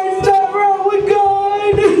your heart's not right with God,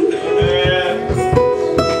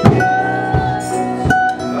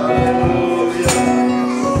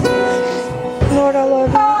 Lord, I love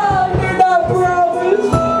you. you're not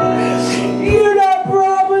promised. You're not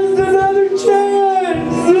promised another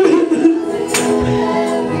chance.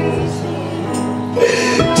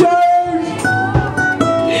 Church,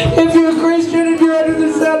 if you're a Christian and you're under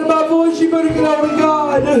the sound of my voice, you better get on to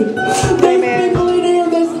God. There's Amen. people in here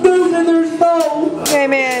that's losing their soul.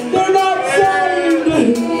 Amen. They're not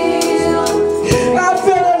saved. I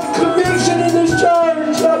feel a conviction in this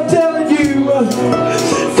church. I'm telling you.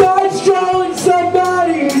 God's drawing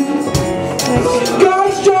somebody.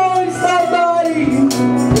 God's drawing somebody.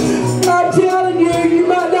 I'm telling you, you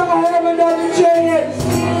might not have another chance.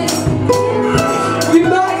 You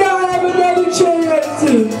might not have another chance.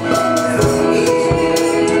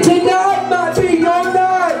 Tonight might be your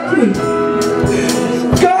night.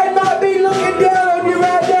 God might be looking down on you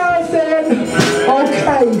right now and saying,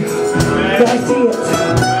 okay, that's it.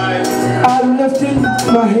 I'm lifting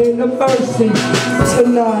my hand of mercy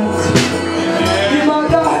tonight. You might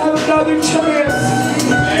not have another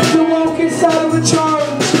chance to walk inside of a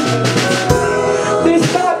church. This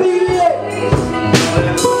might be it.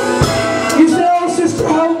 You say, oh, Sister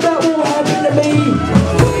Hope, that won't happen to me.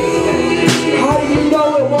 How do you know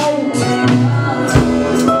it won't?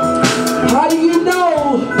 How do you know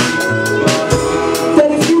that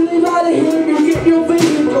if you leave out of here, you get your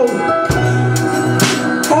vehicle?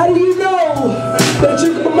 How do you know that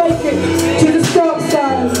you're going to make it to the stop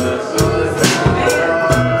sign?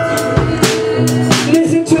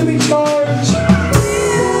 Listen to me, church.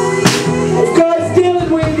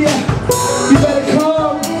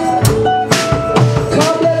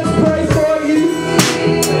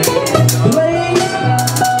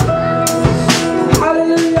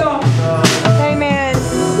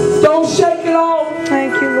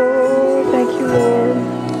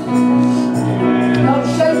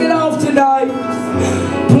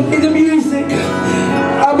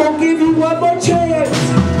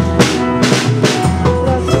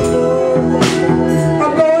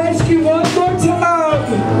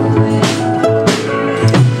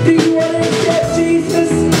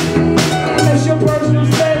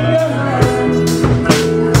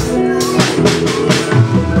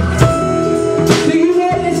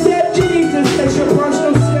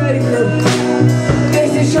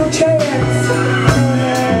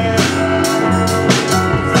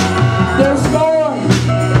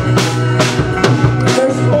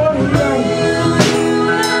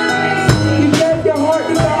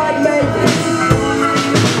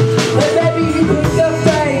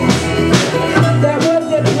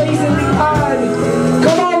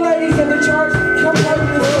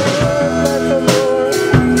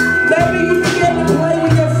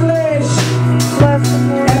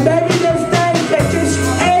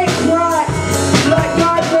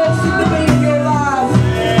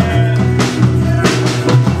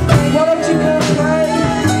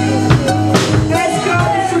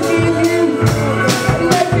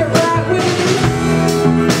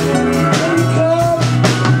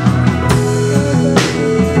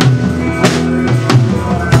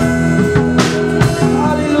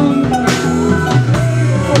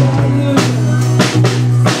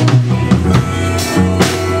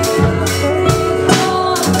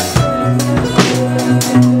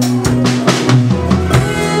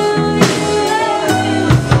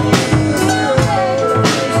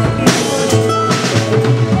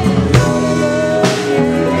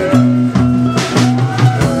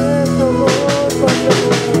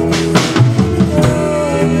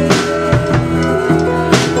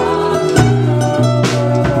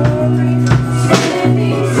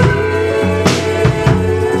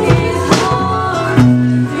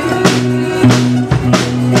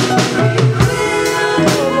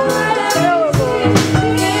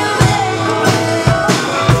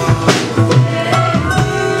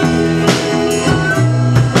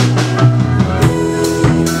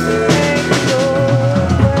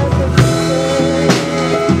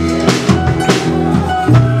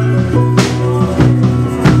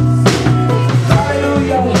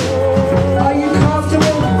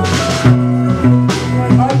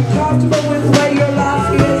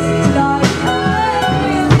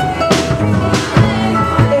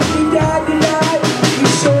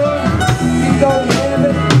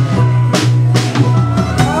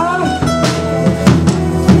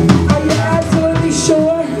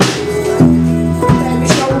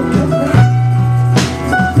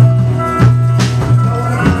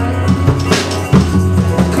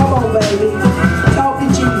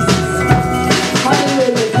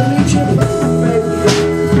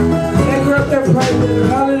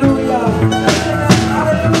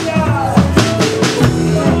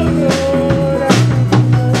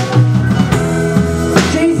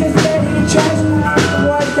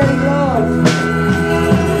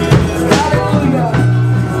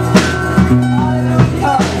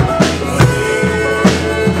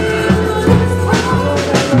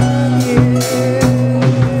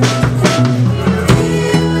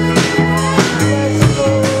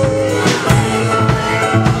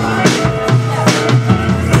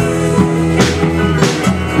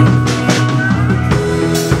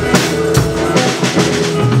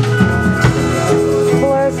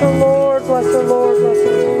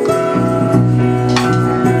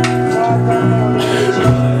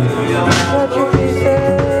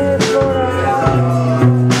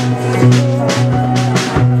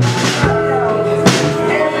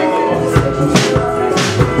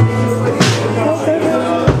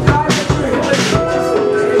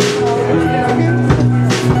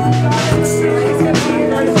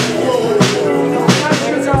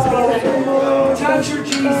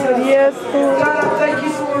 God, I thank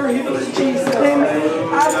you for healing, Jesus.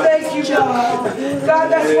 I thank you, God. God,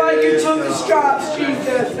 that's why you took the stripes,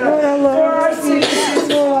 Jesus, for our sicknesses,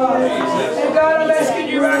 God. And God, I'm asking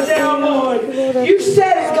you right now, Lord. You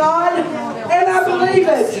said it, God, and I believe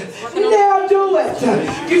it. Now do it.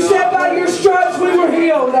 You said by your stripes we were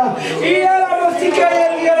healed.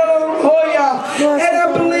 And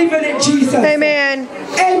I believe in it, Jesus. Amen.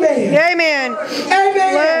 Amen. Amen. Amen.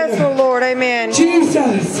 Bless the Lord. Amen.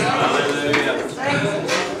 Jesus.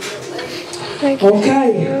 Thank you.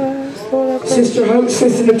 Okay. Sister Hope's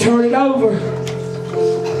fixing to turn it over.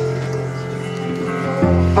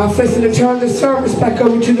 I'm fixing to turn the service back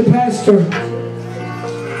over to the pastor.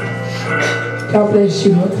 God bless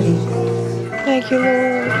you, honey. Thank you,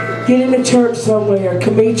 Lord. Get in the church somewhere.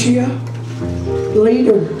 Demetria,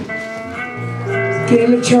 leader. Get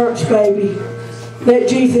in the church, baby. Let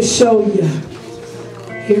Jesus show you.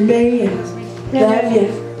 Amen. Love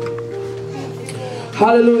you.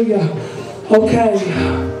 Hallelujah. Okay.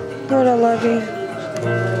 Lord, I love you.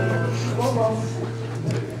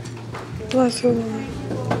 Bless you, Lord.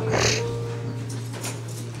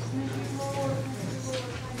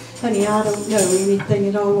 Honey, I don't know anything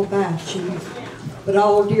at all about you, but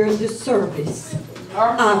all during the service,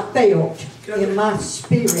 I felt in my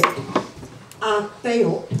spirit, I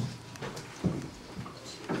felt,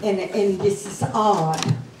 and this is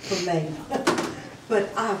odd for me,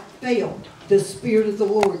 but I felt the Spirit of the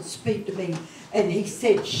Lord speak to me, and He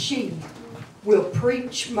said, she will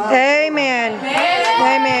preach my Amen.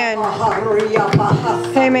 Amen.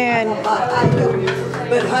 Amen.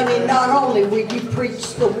 But honey, not only will you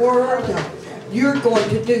preach the word, you're going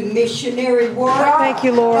to do missionary work. Thank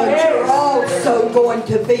you, Lord. But you're also going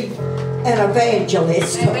to be an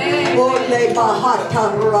evangelist.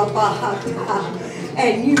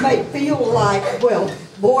 And you may feel like, well,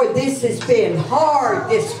 boy, this has been hard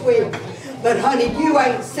this week. But honey, you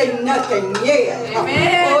ain't seen nothing yet.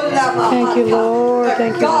 Thank you, Lord. But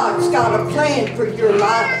Thank you. God's got a plan for your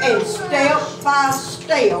life, and step by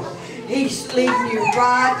step, He's leading you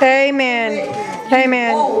right. Amen.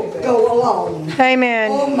 Amen. Won't go alone. Amen.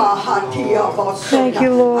 Oh my Hatia. Thank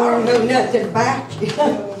you, Lord. I don't know nothing about you.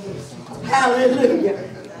 Hallelujah.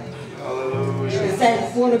 Is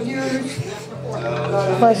that one of yours?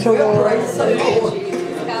 Bless the Well, Lord. praise the Lord.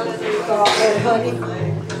 And honey,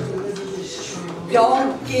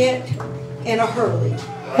 don't get in a hurry.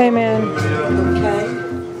 Amen. Okay?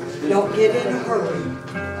 Don't get in a hurry.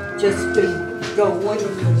 Just go one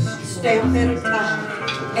step at a time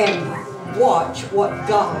and watch what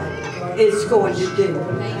God is going to do.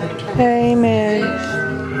 Amen.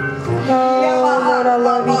 Oh, Lord, I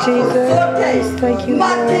love you, Jesus. Thank you,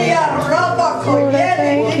 Lord. Lord, I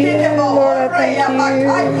thank you. Lord, I thank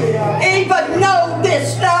you. Even know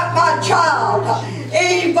this not my child.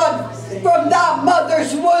 Even from thy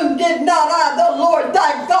mother's womb did not I, the Lord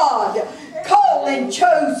thy God, call and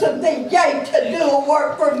chosen thee, yea, to do a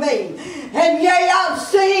work for me. And yea, I've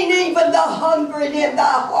seen even the hungry in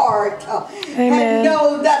thy heart. Amen. And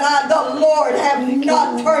know that I, the Lord, have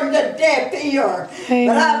not turned a deaf ear. Amen.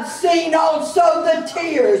 But I've seen also the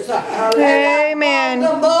tears. Amen. And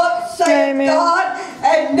I've them up, saith Amen. God,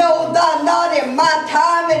 and know thou not in my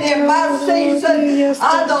time and in my season, Yes,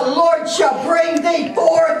 I, the Lord, shall bring thee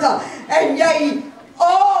forth. And yea,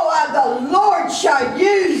 the Lord shall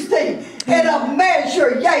use thee in a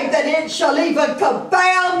measure, yea, that it shall even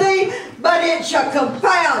confound thee, but it shall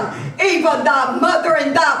confound even thy mother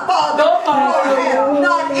and thy father, for have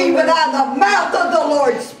not even out of the mouth of the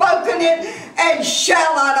Lord spoken it, and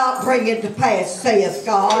shall I not bring it to pass, saith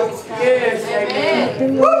God. Yes,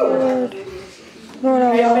 amen. Lord. Lord, I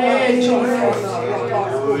love you.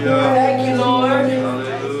 Thank you, Lord.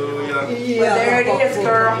 Yeah. There it is,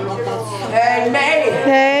 girl.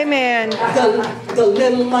 Amen. Amen. The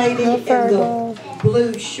little lady in Fireball. the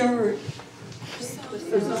blue shirt.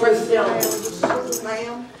 Priscilla.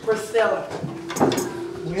 Ma'am? Priscilla.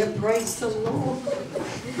 Well, praise the Lord.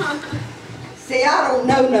 See, I don't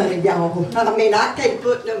know none of y'all. I mean, I can't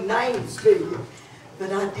put no names to you.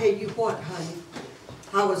 But I tell you what, honey.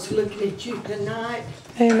 I was looking at you tonight,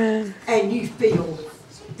 Amen. and you feel,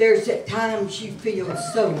 there's at times you feel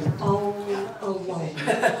so all alone.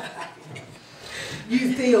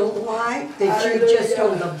 You feel like that you're just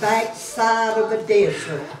on the backside of a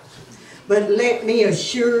desert. But let me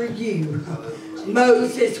assure you,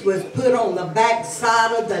 Moses was put on the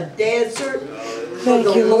backside of the desert for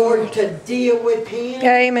the Lord to deal with him.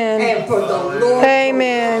 Amen. And for the Lord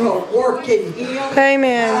Amen. to work in him.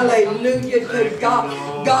 Amen. Hallelujah to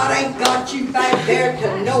God. God ain't got you back there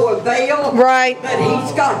to no avail. Right. But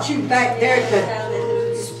He's got you back there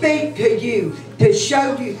to speak to you, to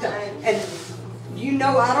show you And you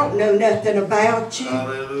know I don't know nothing about you.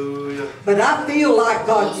 Hallelujah. But I feel like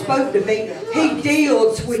God spoke to me. He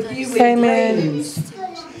deals with you in Amen. dreams.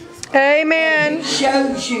 Amen. He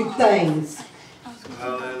shows you things.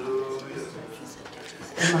 Hallelujah.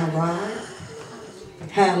 Am I right?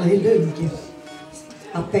 Hallelujah.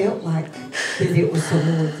 I felt like that it was the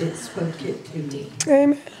Lord that spoke it to me.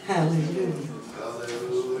 Amen. Hallelujah.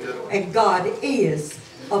 Hallelujah. And God is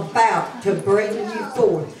about to bring you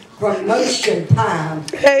forth. Promotion time.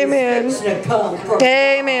 Amen. Is fixing to come from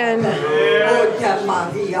Amen. Lord, come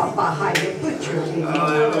on, put your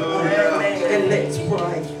hand and let's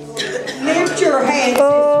pray. Lift your hands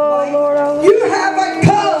Oh, this way. Lord, I love You haven't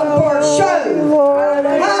come for a show. Lord,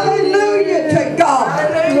 Hallelujah to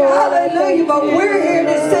God. Hallelujah. But we're here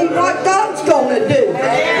to see what God's going to do.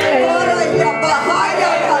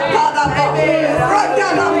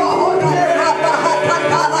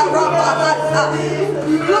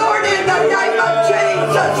 Lord, in the name of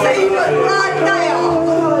Jesus, even right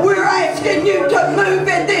now, we're asking you to move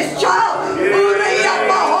in this child.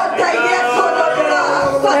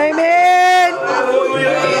 Amen. And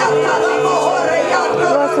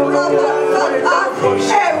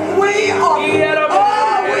we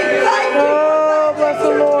are, we thank you. Oh, bless the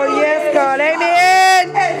Lord. Yes, God. Amen.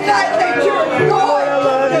 And that you're Lord, I going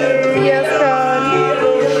love you. Yes, God.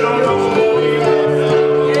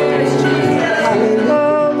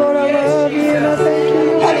 Oh, Lord, I love you. And I thank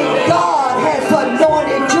you. Honey, God has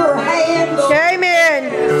anointed your hands.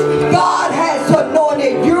 Amen. God has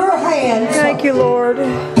anointed your hands Thank you, Lord.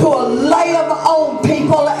 to lay them on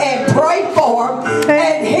people and pray for them.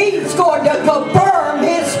 And He's going to confirm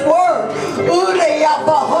His word.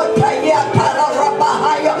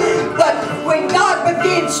 But when God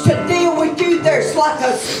begins to deal with you, there's like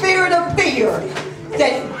a spirit of fear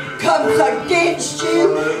that comes against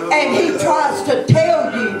you, and he tries to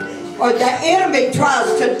tell you, or the enemy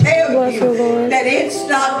tries to tell Bless you you, Lord. that it's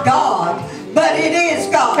not God, but it is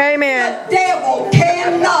God. Amen. The devil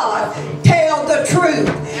cannot tell the truth.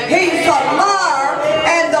 He's a liar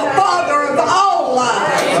and the father of all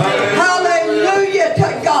lies. Hallelujah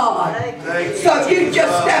to God. So you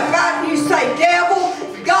just step out and you say, devil,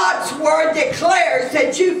 God's word declares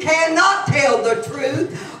that you cannot tell the truth.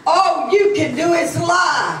 All you can do is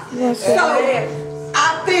lie. Yes, So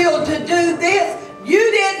I feel to do this. You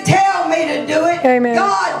didn't tell me to do it. Amen.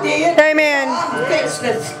 God did. Amen. I'm fixing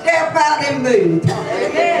to step out and move.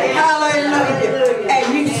 Hallelujah.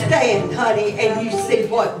 And you stand, honey, and you see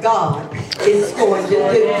what God is going to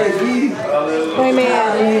do for you. Amen.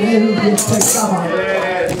 Hallelujah to God.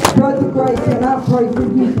 Brother Gray, can I pray for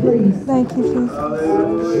you, please? Thank you, Jesus.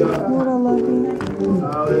 Hallelujah. Lord, I love you.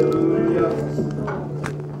 Hallelujah.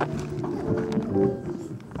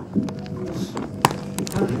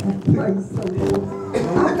 Praise the Lord.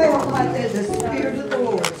 I felt like there's a